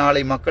திரும்பியவன்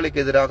நாளை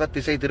மக்களுக்கு எதிராக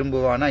திசை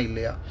திரும்புவானா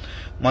இல்லையா?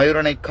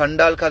 மயூரனை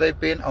கண்டால்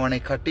கதைப்பேன், அவனை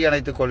கட்டி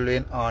அணைத்துக்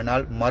கொள்வேன்.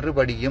 ஆனால்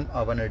மறுபடியும்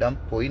அவனிடம்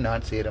போய்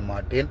நான் சேர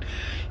மாட்டேன்.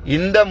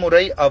 இந்த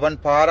முறை அவன்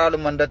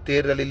பாராளுமன்ற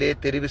தேர்தலிலே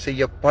தெரிவு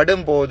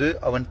செய்யப்படும் போது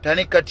அவன்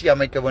தனி கட்சி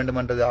அமைக்க வேண்டும்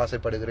என்றது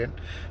ஆசைப்படுகிறேன்.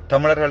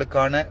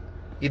 தமிழர்களுக்கான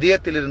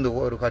இதயத்திலிருந்து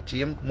ஒரு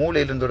கட்சியும்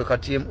மூளையிலிருந்து ஒரு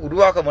கட்சியும்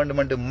உருவாக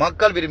வேண்டும் என்று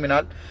மக்கள்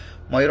விரும்பினால்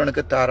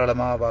மயூரனுக்கு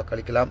தாராளமாக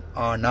வாக்களிக்கலாம்.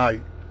 ஆனால்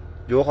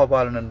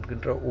யோகபாலன்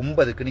என்கின்ற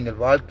 9க்கு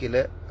நீங்கள் வாழ்க்கையில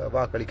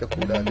வாக்களிக்க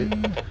கூடாது.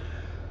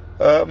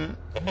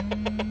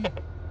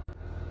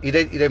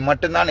 இதை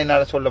மட்டும்தான்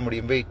என்னால் சொல்ல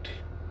முடியும். வெயிட்,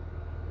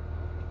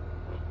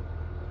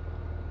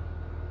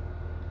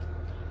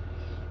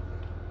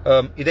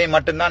 இதை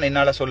மட்டும்தான்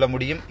என்னால் சொல்ல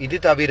முடியும். இது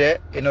தவிர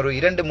இன்னொரு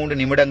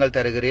 2-3 நிமிடங்கள்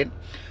தருகிறேன்.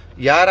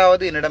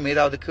 யாராவது என்னிடம்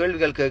ஏதாவது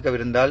கேள்விகள்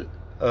கேட்கவிருந்தால்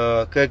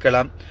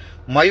கேட்கலாம்.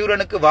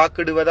 மயூரனுக்கு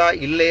வாக்கிடுவதா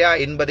இல்லையா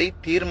என்பதை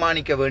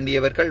தீர்மானிக்க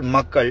வேண்டியவர்கள்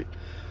மக்கள்.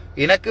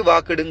 எனக்கு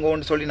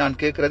வாக்கிடுங்கோன்னு சொல்லி நான்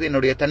கேட்கிறது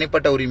என்னுடைய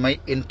தனிப்பட்ட உரிமை.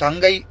 என்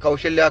தங்கை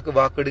கௌசல்யாவுக்கு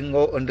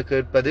வாக்கிடுங்கோ என்று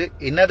கேட்பது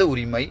எனது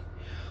உரிமை.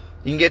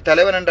 இங்கே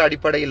தலைவன் என்ற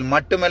அடிப்படையில்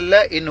மட்டுமல்ல,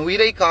 என்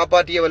உயிரை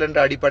காப்பாற்றியவள் என்ற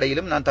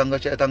அடிப்படையிலும் நான்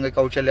தங்கை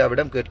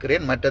கௌசல்யாவிடம்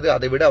கேட்கிறேன். மற்றது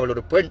அதைவிட அவள்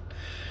ஒரு பெண்.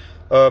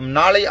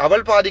 நாளை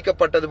அவள்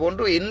பாதிக்கப்பட்டது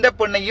போன்று எந்த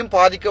பெண்ணையும்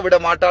பாதிக்க விட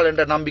மாட்டாள்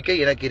என்ற நம்பிக்கை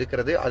எனக்கு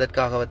இருக்கிறது.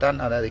 அதற்காகத்தான்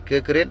நான் அதை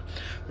கேட்கிறேன்.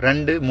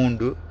 2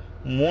 3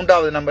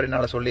 3வது நம்பர்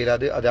என்னால்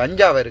சொல்லிடாது. அது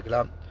 5ஆக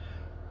இருக்கலாம்,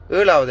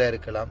 7ஆவதா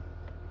இருக்கலாம்,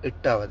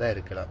 8ஆவதா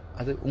இருக்கலாம்.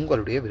 அது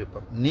உங்களுடைய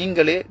விருப்பம்.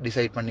 நீங்களே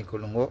டிசைட்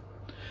பண்ணிக்கொள்ளுங்கோ.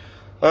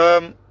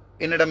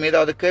 என்னிடம்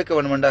ஏதாவது கேட்க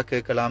வேணுமெண்டா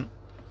கேட்கலாம்.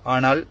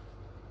 ஆனால்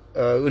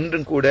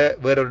இன்றும் கூட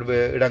வேறொரு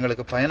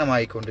இடங்களுக்கு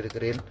பயணமாகிக்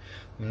கொண்டிருக்கிறேன்.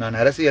 நான்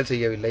அரசியல்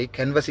செய்யவில்லை,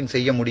 கேன்வசிங்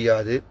செய்ய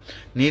முடியாது.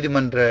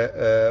 நீதிமன்ற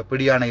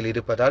பிடியாணையில்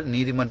இருப்பதால்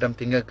நீதிமன்றம்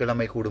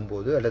திங்கட்கிழமை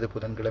கூடும்போது அல்லது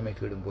புதன்கிழமை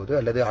கூடும்போது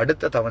அல்லது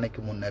அடுத்த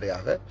தவணைக்கு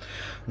முன்னரையாக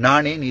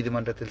நானே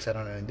நீதிமன்றத்தில்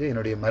சரணடைந்து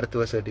என்னுடைய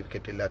மருத்துவ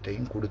சர்டிபிகேட்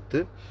எல்லாத்தையும்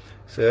கொடுத்து,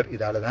 சார்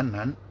இதால தான்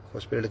நான்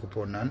ஹாஸ்பிட்டலுக்கு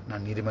போனான்,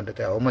 நான்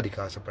நீதிமன்றத்தை அவமதிக்க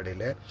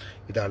ஆசைப்படையில,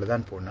 இதால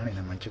தான் போனான்,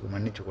 என்னை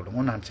மன்னிச்சு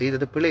கொள்ளுங்க, நான்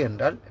செய்தது பிழை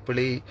என்றால்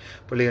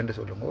பிழை என்று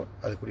சொல்லுங்க,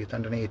 அதுக்குரிய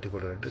தண்டனை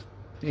ஏற்றுக்கொள்கிறேன்,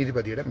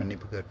 நீதிபதியிடம்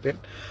மன்னிப்பு கேட்பேன்.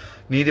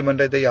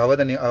 நீதிமன்றத்தை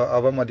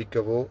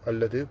அவமதிக்கவோ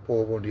அல்லது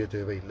போக வேண்டிய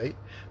தேவையில்லை.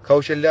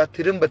 கௌசல்யா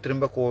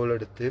திரும்ப கோல்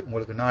எடுத்து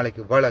உங்களுக்கு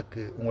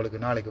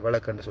நாளைக்கு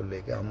வழக்குன்னு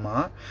சொல்லிக்க, அம்மா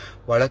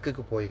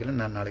வழக்குக்கு போய்க்கல,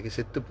 நான் நாளைக்கு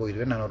செத்து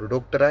போயிடுவேன், நான் ஒரு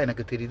டாக்டரா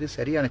எனக்கு தெரியுது,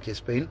 சரியான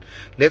செஸ்ட் பெயின்,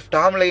 லெஃப்ட்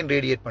ஆர்ம்லைன்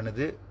ரேடியேட்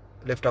பண்ணுது,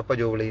 லெஃப்ட் அப்பர்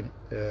ஜோவிலையும்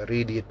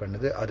ரேடியேட்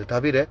பண்ணுது. அது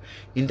தவிர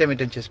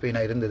இன்டர்மீடியன்ட் செஸ்ட்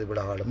பெயினாக இருந்தது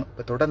இவ்வளோ காலமும்.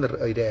 இப்போ தொடர்ந்து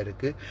இதாக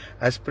இருக்குது.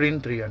 அஸ்பிரின்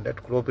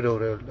 300,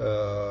 குளோபிரோல்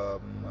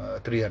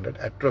 300,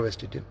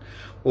 அட்ரோவெஸ்டிட்டின்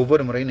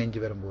ஒவ்வொரு முறையும் நெஞ்சு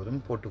வரும்போதும்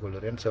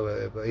போட்டுக்கொள்கிறேன்.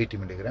 80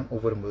 mg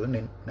ஒவ்வொரு போதும்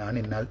நான்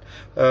என்னால்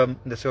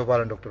இந்த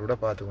சிவபாலன் டாக்டரோட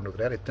பார்த்து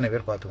கொண்டிருக்கிறார். எத்தனை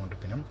பேர் பார்த்து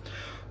கொண்டிருப்பினும்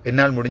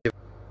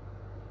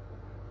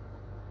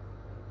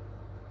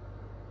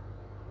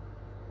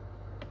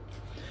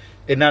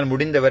என்னால்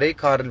முடிந்தவரை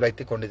காரில்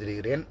வைத்துக் கொண்டு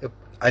திரிகிறேன்.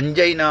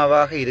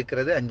 அஞ்சைனாவாக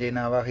இருக்கிறது.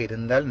 அஞ்சைனாவாக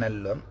இருந்தால்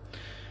நல்லம்.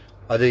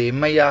 அது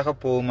எம்ஐயாக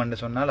போகும் என்று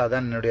சொன்னால்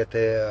அதான் என்னுடைய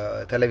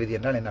தலைவிதி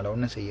என்றால் என்னால்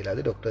ஒன்றும்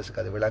செய்யலாது.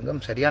 டாக்டர்ஸுக்கு அது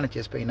விளங்கும். சரியான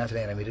செஸ்ட் பெயினா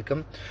சில நேரம்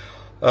இருக்கும்.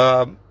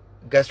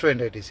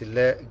 கேஸ்ட்ரோஎன்டைட்டிஸ்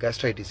இல்லை.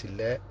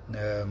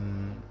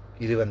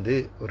 இது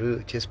ஒரு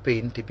செஸ்ட்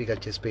பெயின்,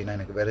 டிப்பிக்கல் செஸ்ட் பெயினாக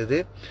எனக்கு வருது.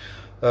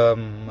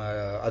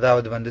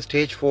 அதாவது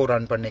ஸ்டேஜ் 4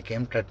 ரன்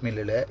பண்ணிக்கேன்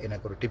ட்ரெட்மில்லில்.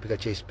 எனக்கு ஒரு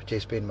டிப்பிக்கல்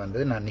செஸ்ட் பெயின்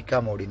வந்தது. நான்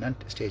நிற்காம ஓடினான்.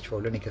 ஸ்டேஜ்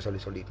 4ல் நிற்க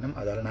சொல்லிட்டேன்.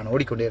 அதால் நான்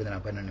ஓடிக்கொண்டே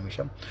இருந்தேன். 12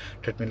 நிமிஷம்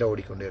ட்ரெட்மில்லில்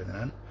ஓடிக்கொண்டே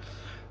இருந்தேன்.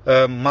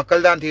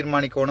 மக்கள் தான்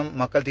தீர்மானிக்கணும்.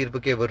 மக்கள்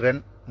தீர்ப்புக்கே விடுறேன்.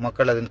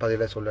 மக்கள் அதன்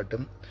பதிலை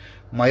சொல்லட்டும்.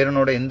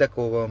 மயூரனோட எந்த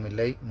கோபமும்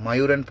இல்லை.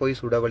 மயூரன் போய்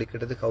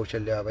சுடவழிக்கிறது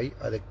கௌசல்யாவை.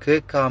 அதை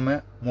கேட்காம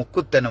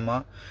மொக்குத்தனமா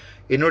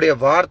என்னுடைய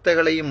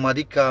வார்த்தைகளையும்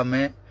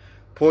மதிக்காம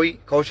போய்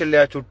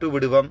கௌசல்யா சுட்டு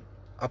விடுவோம்.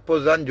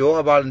 அப்போதுதான்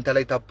ஜோகபாலன்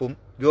தலை தப்பும்.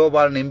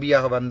 ஜோகபாலன்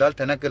எம்பியாக வந்தால்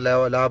தனக்கு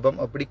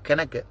லாபம். அப்படி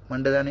கணக்க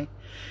மண்டுதானே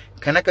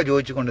கணக்க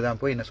ஜோதிச்சு கொண்டு தான்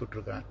போய் என்ன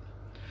சுட்டிருக்கிறான்.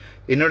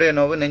 என்னுடைய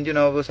நோவு நெஞ்சு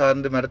நோவு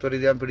சார்ந்து மருத்துவ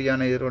ரீதியாக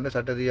பிடியான எதிர்கொண்டு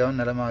சட்ட ரீதியாகவும்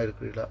நிலமாக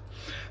இருக்கிறீர்களா?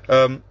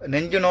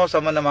 நெஞ்சு நோவு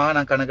சம்பந்தமாக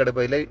நான்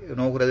கணக்கெடுப்பதில்லை.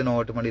 நோகிறது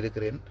நோவட்டு மணி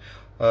இருக்கிறேன்.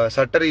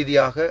 சட்ட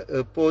ரீதியாக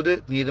எப்போது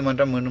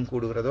நீதிமன்றம் மீண்டும்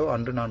கூடுகிறதோ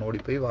அன்று நான்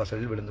ஓடிப்போய்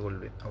வாசலில் விழுந்து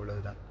கொள்வேன்.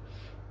 அவ்வளவுதான்.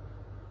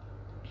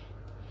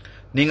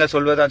 நீங்கள்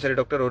சொல்வதுதான் சரி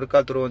டாக்டர். ஒரு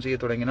கால் துருவம் செய்ய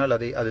தொடங்கினால்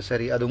அது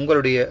சரி. அது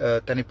உங்களுடைய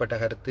தனிப்பட்ட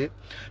கருத்து.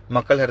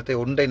 மக்கள் கருத்தை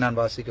ஒன்றை நான்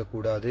வாசிக்க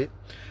கூடாது.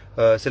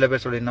 சில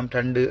பேர் சொல்லி நம்ம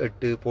 2,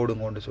 8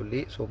 போடுங்கன்னு சொல்லி.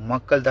 ஸோ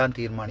மக்கள் தான்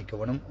தீர்மானிக்க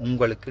வேணும்.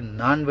 உங்களுக்கு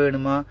நான்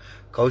வேணுமா,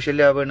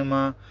 கௌசல்யா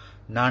வேணுமா?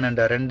 நான்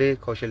 2,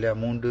 கௌசல்யா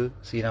 3,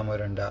 சீனாம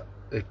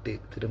 8.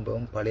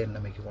 திரும்பவும் பழைய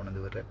நிலைமைக்கு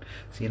கொண்டு வர்றேன்.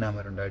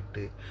 சீனாம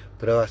 8,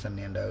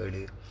 பிரகாசன்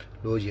 7,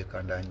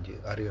 லோஜியக்காண்டா 5,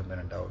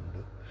 அறிவம்பன்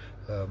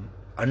 1.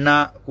 அண்ணா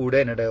கூட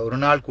என்னோட ஒரு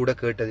நாள் கூட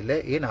கேட்டதில்லை.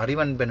 ஏன்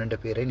அறிவன்பன் என்ற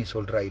பேரை நீ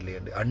சொல்றா இல்லை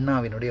என்று.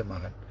 அண்ணாவினுடைய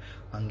மகன்.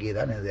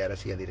 அங்கேதான் எனது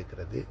அரசியல்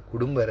இருக்கிறது.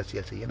 குடும்ப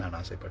அரசியல் செய்ய நான்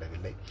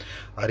ஆசைப்படவில்லை.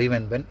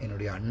 அறிவன்பன்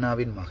என்னுடைய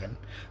அண்ணாவின் மகன்.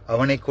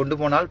 அவனை கொண்டு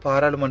போனால்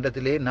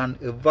பாராளுமன்றத்திலே நான்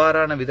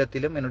எவ்வாறான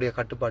விதத்திலும் என்னுடைய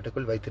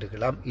கட்டுப்பாட்டுக்குள்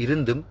வைத்திருக்கலாம்.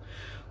 இருந்தும்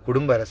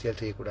குடும்ப அரசியல்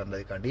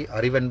செய்யக்கூடாதுக்காண்டி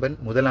அறிவன்பன்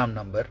 1ஆம்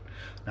நம்பர்.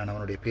 நான்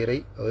அவனுடைய பேரை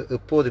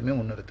எப்போதுமே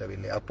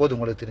முன்னிறுத்தவில்லை. அப்போது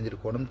உங்களுக்கு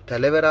தெரிஞ்சிருக்கணும்.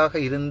 தலைவராக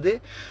இருந்து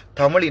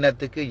தமிழ்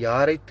இனத்துக்கு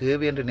யாரை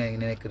தேவை என்று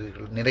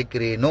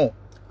நினைக்கிறேனோ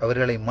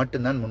அவர்களை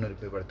மட்டும்தான்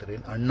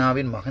முன்னிறுத்தப்படுத்துகிறேன்.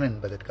 அண்ணாவின் மகன்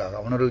என்பதற்காக.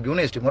 அவன் ஒரு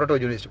யூனிவர்சிட்டி, மொரட்டோ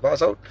யூனிவர்சிட்டி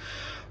பாஸ் அவுட்.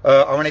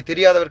 அவனை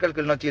தெரியாதவர்கள்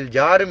கிளிநொச்சியில்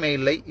யாருமே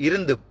இல்லை.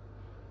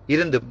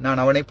 இருந்தும்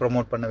நான் அவனை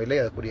ப்ரொமோட் பண்ணவில்லை.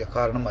 அதுக்குரிய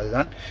காரணம்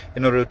அதுதான்.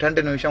 இன்னொரு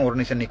 2 நிமிஷம்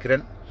 1 நிமிஷம்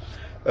நிற்கிறேன்.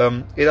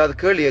 ஏதாவது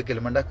கேள்வி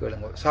கேளுமெண்டா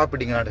கேளுங்க.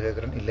 சாப்பிட்டீங்களான்னு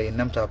கேட்கிறேன். இல்லை,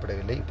 இன்னும்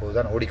சாப்பிடவில்லை.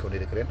 இப்போதுதான்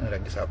ஓடிக்கொண்டிருக்கிறேன்.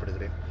 2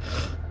 சாப்பிடுகிறேன்.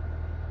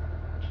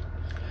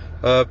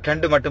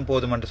 2 மட்டும்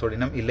போதும் என்று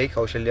சொல்லினோம். இல்லை,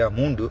 கௌசல்யா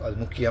 3 அது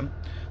முக்கியம்.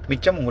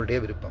 மிச்சம் உங்களுடைய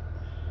விருப்பம்.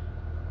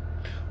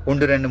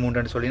 1, 2,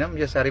 3 சொல்லினோம்.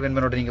 எஸ்,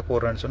 அறிவன்பனோட நீங்க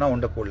போடுறேன்னு சொன்னா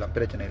 1 போடலாம்,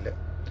 பிரச்சனை இல்லை.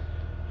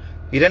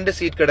 2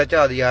 சீட் கிடைச்சா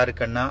அது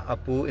யாருக்குன்னா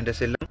அப்பு என்ற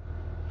செல்லும்.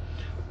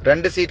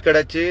 2 சீட்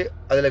கிடைச்சு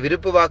அதுல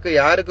விருப்பு வாக்கு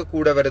யாருக்கு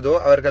கூட வருதோ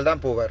அவர்கள்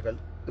தான் போவார்கள்.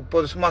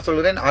 இப்போது சும்மா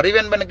சொல்கிறேன்.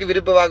 அறிவன்பனுக்கு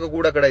விருப்பு வாக்கு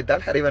கூட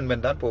கிடைத்தால்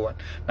அறிவன்பன் தான் போவான்.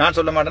 நான்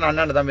சொல்ல மாட்டேன்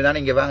அண்ணன் தம்பி தான்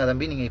இங்க வாங்க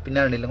தம்பி நீங்க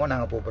பின்னாடி நில்லுங்க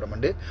நாங்க போறோம்.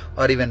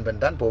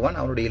 அறிவன்பன் தான் போவான்.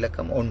 அவனுடைய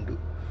இலக்கம் 1.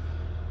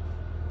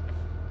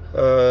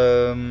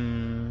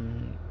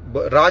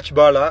 ராஜ்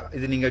பாலா,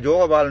 இது நீங்க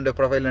ஜோகபாலனுடைய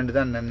ப்ரொஃபைல்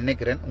தான் நான்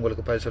நினைக்கிறேன்.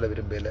 உங்களுக்கு பதில் சொல்ல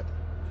விரும்பல.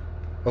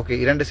 ஓகே,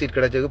 2 சீட்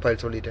கிடைச்சதுக்கு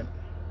பதில் சொல்லிட்டேன்.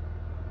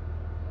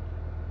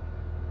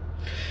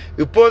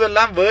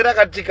 இப்போதெல்லாம் வேற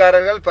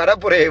கட்சிக்காரர்கள்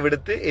பரப்புரையை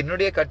விடுத்து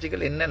என்னுடைய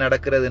கட்சிகள் என்ன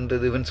நடக்கிறது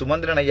என்றது இவன்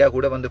சுமந்திரன் ஐயா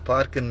கூட வந்து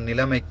பார்க்கும்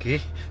நிலைமைக்கு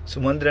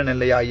சுமந்திரன்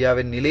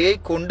ஐயாவின் நிலையை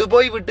கொண்டு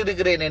போய்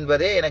விட்டிருக்கிறேன்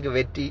என்பதே எனக்கு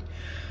வெற்றி.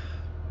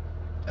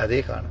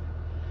 அதே காணும்.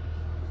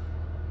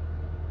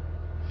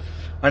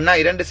 அண்ணா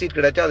 2 சீட்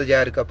கிடைச்சா அது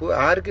யாருக்கு அப்போ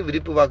யாருக்கு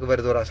விருப்பு வாக்கு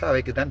வருதோ ராசா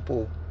அவைக்கு தான்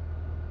போகும்.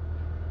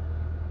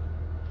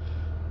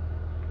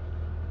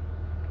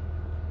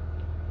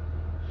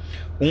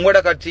 உங்களோட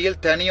கட்சியில்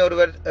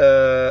தனியொருவர்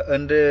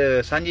என்று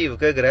சஞ்சீவ்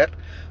கேட்கிறார்.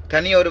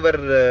 தனியொருவர்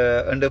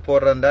என்று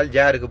போடுறதால்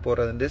யாருக்கு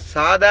போடுறது?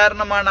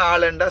 சாதாரணமான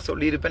ஆள் என்றா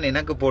சொல்லியிருப்பேன்.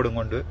 எனக்கு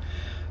போடுங்கொண்டு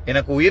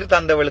எனக்கு உயிர்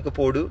தந்தவளுக்கு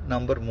போடு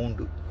நம்பர்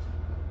 3.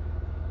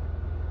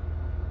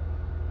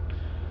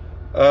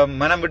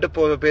 மனம் விட்டு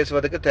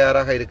பேசுவதற்கு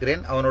தயாராக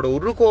இருக்கிறேன். அவனோட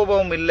ஒரு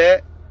கோபமும் இல்லை.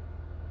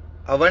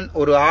 அவன்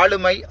ஒரு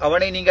ஆளுமை.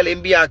 அவனை நீங்கள்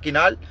எம்பி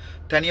ஆக்கினால்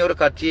தனியொரு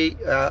கட்சியை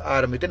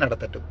ஆரம்பித்து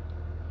நடத்தட்டும்.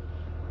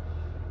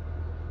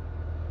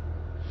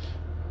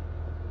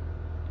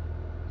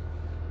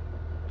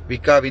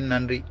 விகாவின்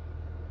நன்றி.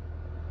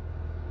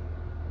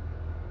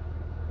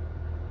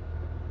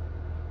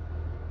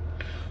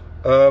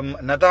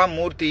 நதா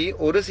மூர்த்தி,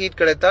 ஒரு சீட்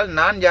கிடைத்தால்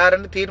நான்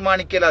யாருன்னு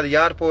தீர்மானிக்கல. அது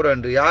யார்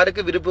போறேன்.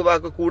 யாருக்கு விருப்பு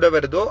வாக்கு கூட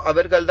வருதோ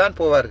அவர்கள் தான்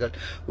போவார்கள்.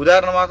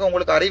 உதாரணமாக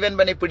உங்களுக்கு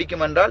அறிவன்பனை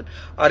பிடிக்கும் என்றால்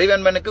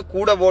அறிவன்பனுக்கு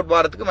கூட ஓட்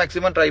பாரத்துக்கு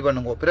மேக்சிமம் ட்ரை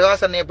பண்ணுங்க.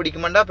 பிரகாசன்னையை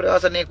பிடிக்கும் என்றால்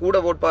பிரகாசன்னையை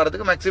கூட ஓட்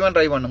பாரத்துக்கு மேக்சிமம்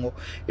ட்ரை பண்ணுங்க.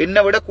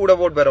 என்னை விட கூட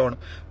ஓட்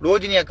பெறணும்.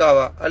 ரோஜினி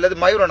அக்காவா அல்லது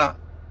மயூரனா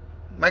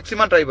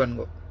மேக்சிமம் ட்ரை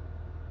பண்ணுங்க.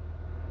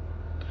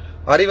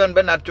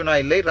 அறிவன்பன் அர்ச்சுனா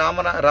இல்லை,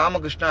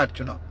 ராமகிருஷ்ணா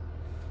அர்ச்சுனா.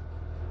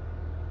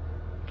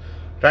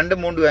 2,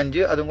 3, 5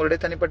 அது உங்களுடைய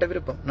தனிப்பட்ட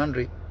விருப்பம்.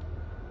 நன்றி.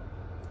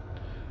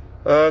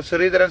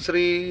 ஸ்ரீதரன்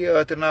ஸ்ரீ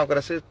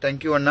திருநாவுக்கரசு,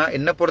 தேங்க்யூ அண்ணா.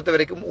 என்னை பொறுத்த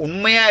வரைக்கும்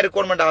உண்மையா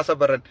இருக்கணும்னு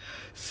ஆசைப்படுறேன்.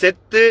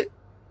 செத்து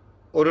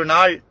ஒரு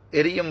நாள்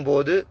எரியும்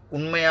போது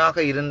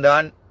உண்மையாக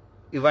இருந்தான்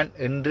இவன்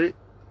என்று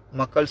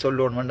மக்கள்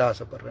சொல்லணும்னு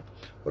ஆசைப்படுறேன்.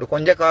 ஒரு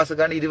கொஞ்சம்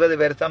காசுக்கான 20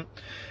 வருஷம்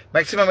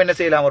மேக்சிமம் என்ன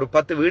செய்யலாம்? ஒரு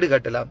 10 வீடு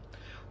கட்டலாம்,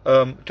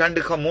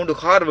 2, 3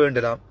 கார்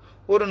வேண்டலாம்,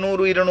 ஒரு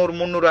 100, 200,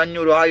 300,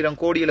 500, 1000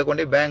 கோடிகளை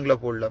கொண்டே பேங்க்ல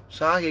போடலாம்.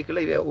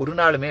 சாகிக்குள்ள ஒரு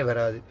நாளுமே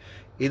வராது.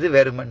 இது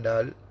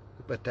வெறுமென்றால்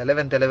இப்ப இப்போ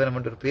தலைவன்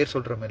என்ற ஒரு பேர்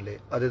சொல்கிறோம் இல்லை,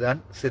 அதுதான்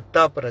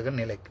செத்தா பிறகு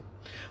நிலைக்கும்.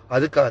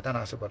 அதுக்காக தான்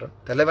ஆசைப்படுறேன்.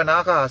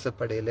 தலைவனாக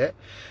ஆசைப்படையில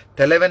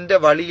தலைவன்ற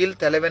வழியில்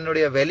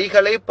தலைவனுடைய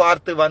வெளிகளை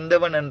பார்த்து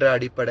வந்தவன் என்ற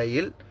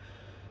அடிப்படையில்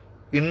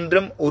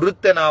இன்றும்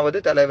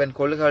ஒருத்தனாவது தலைவன்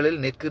கொள்கைகளில்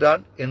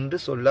நிற்கிறான் என்று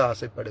சொல்ல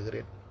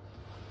ஆசைப்படுகிறேன்.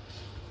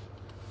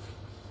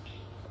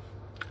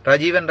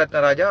 ராஜீவன்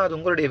ரத்னராஜா, அது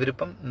உங்களுடைய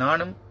விருப்பம்,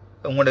 நானும்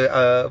உங்களுடைய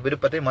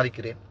விருப்பத்தை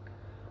மதிக்கிறேன்.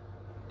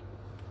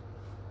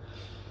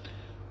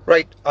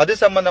 ரைட், அது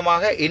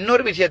சம்பந்தமாக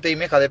இன்னொரு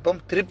விஷயத்தையுமே கதைப்போம்.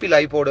 திருப்பி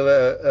லைவ் போட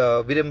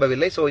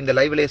விரும்பவில்லை, ஸோ இந்த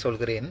லைவிலே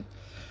சொல்கிறேன்.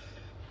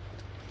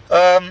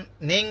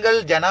 நீங்கள்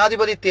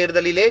ஜனாதிபதி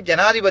தேர்தலிலே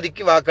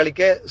ஜனாதிபதிக்கு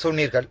வாக்களிக்க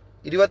சொன்னீர்கள்.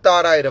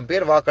 26,000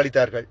 பேர்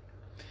வாக்களித்தார்கள்.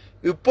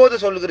 இப்போது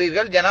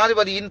சொல்கிறீர்கள்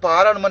ஜனாதிபதியின்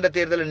பாராளுமன்ற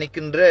தேர்தலில்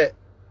நிற்கின்ற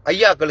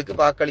ஐயாக்களுக்கு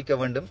வாக்களிக்க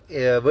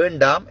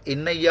வேண்டாம்,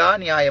 என்னையா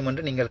நியாயம்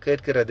என்று நீங்கள்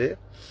கேட்கிறது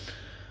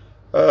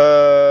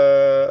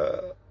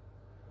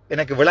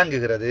எனக்கு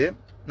விளங்குகிறது.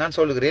 நான்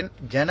சொல்லுகிறேன்,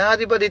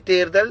 ஜனாதிபதி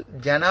தேர்தல்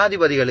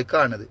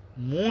ஜனாதிபதிகளுக்கானது,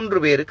 3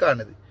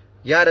 பேருக்கானது.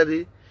 யார் அது?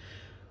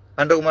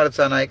 அன்றகுமார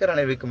திசாநாயக்க,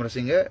 ரணில்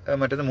விக்ரமசிங்க,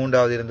 மற்றது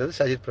 3வது இருந்தது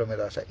சஜித்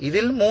பிரேமதாச.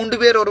 இதில் 3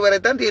 பேர் ஒருவரை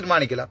தான்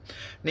தீர்மானிக்கலாம்.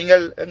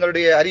 நீங்கள்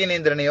எங்களுடைய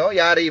அரியநேந்திரனையோ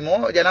யாரையுமோ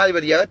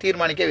ஜனாதிபதியாக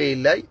தீர்மானிக்கவே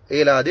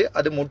இயலாது.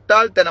 அது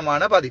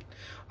முட்டாள்தனமான பதில்.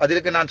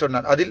 அதற்கு நான்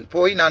சொன்னேன், அதில்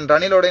போய் நான்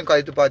ரணிலோடையும்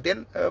கழித்து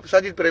பார்த்தேன்,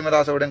 சஜித்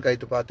பிரேமதாசவுடன்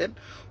கழித்து பார்த்தேன்.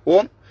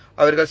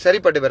 அவர்கள்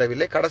சரிப்பட்டு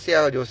வரவில்லை.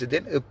 கடைசியாக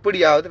யோசித்தேன்,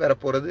 எப்படியாவது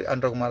வரப்போறது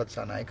அன்றகுமார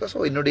திசாநாயக்க. ஸோ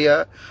என்னுடைய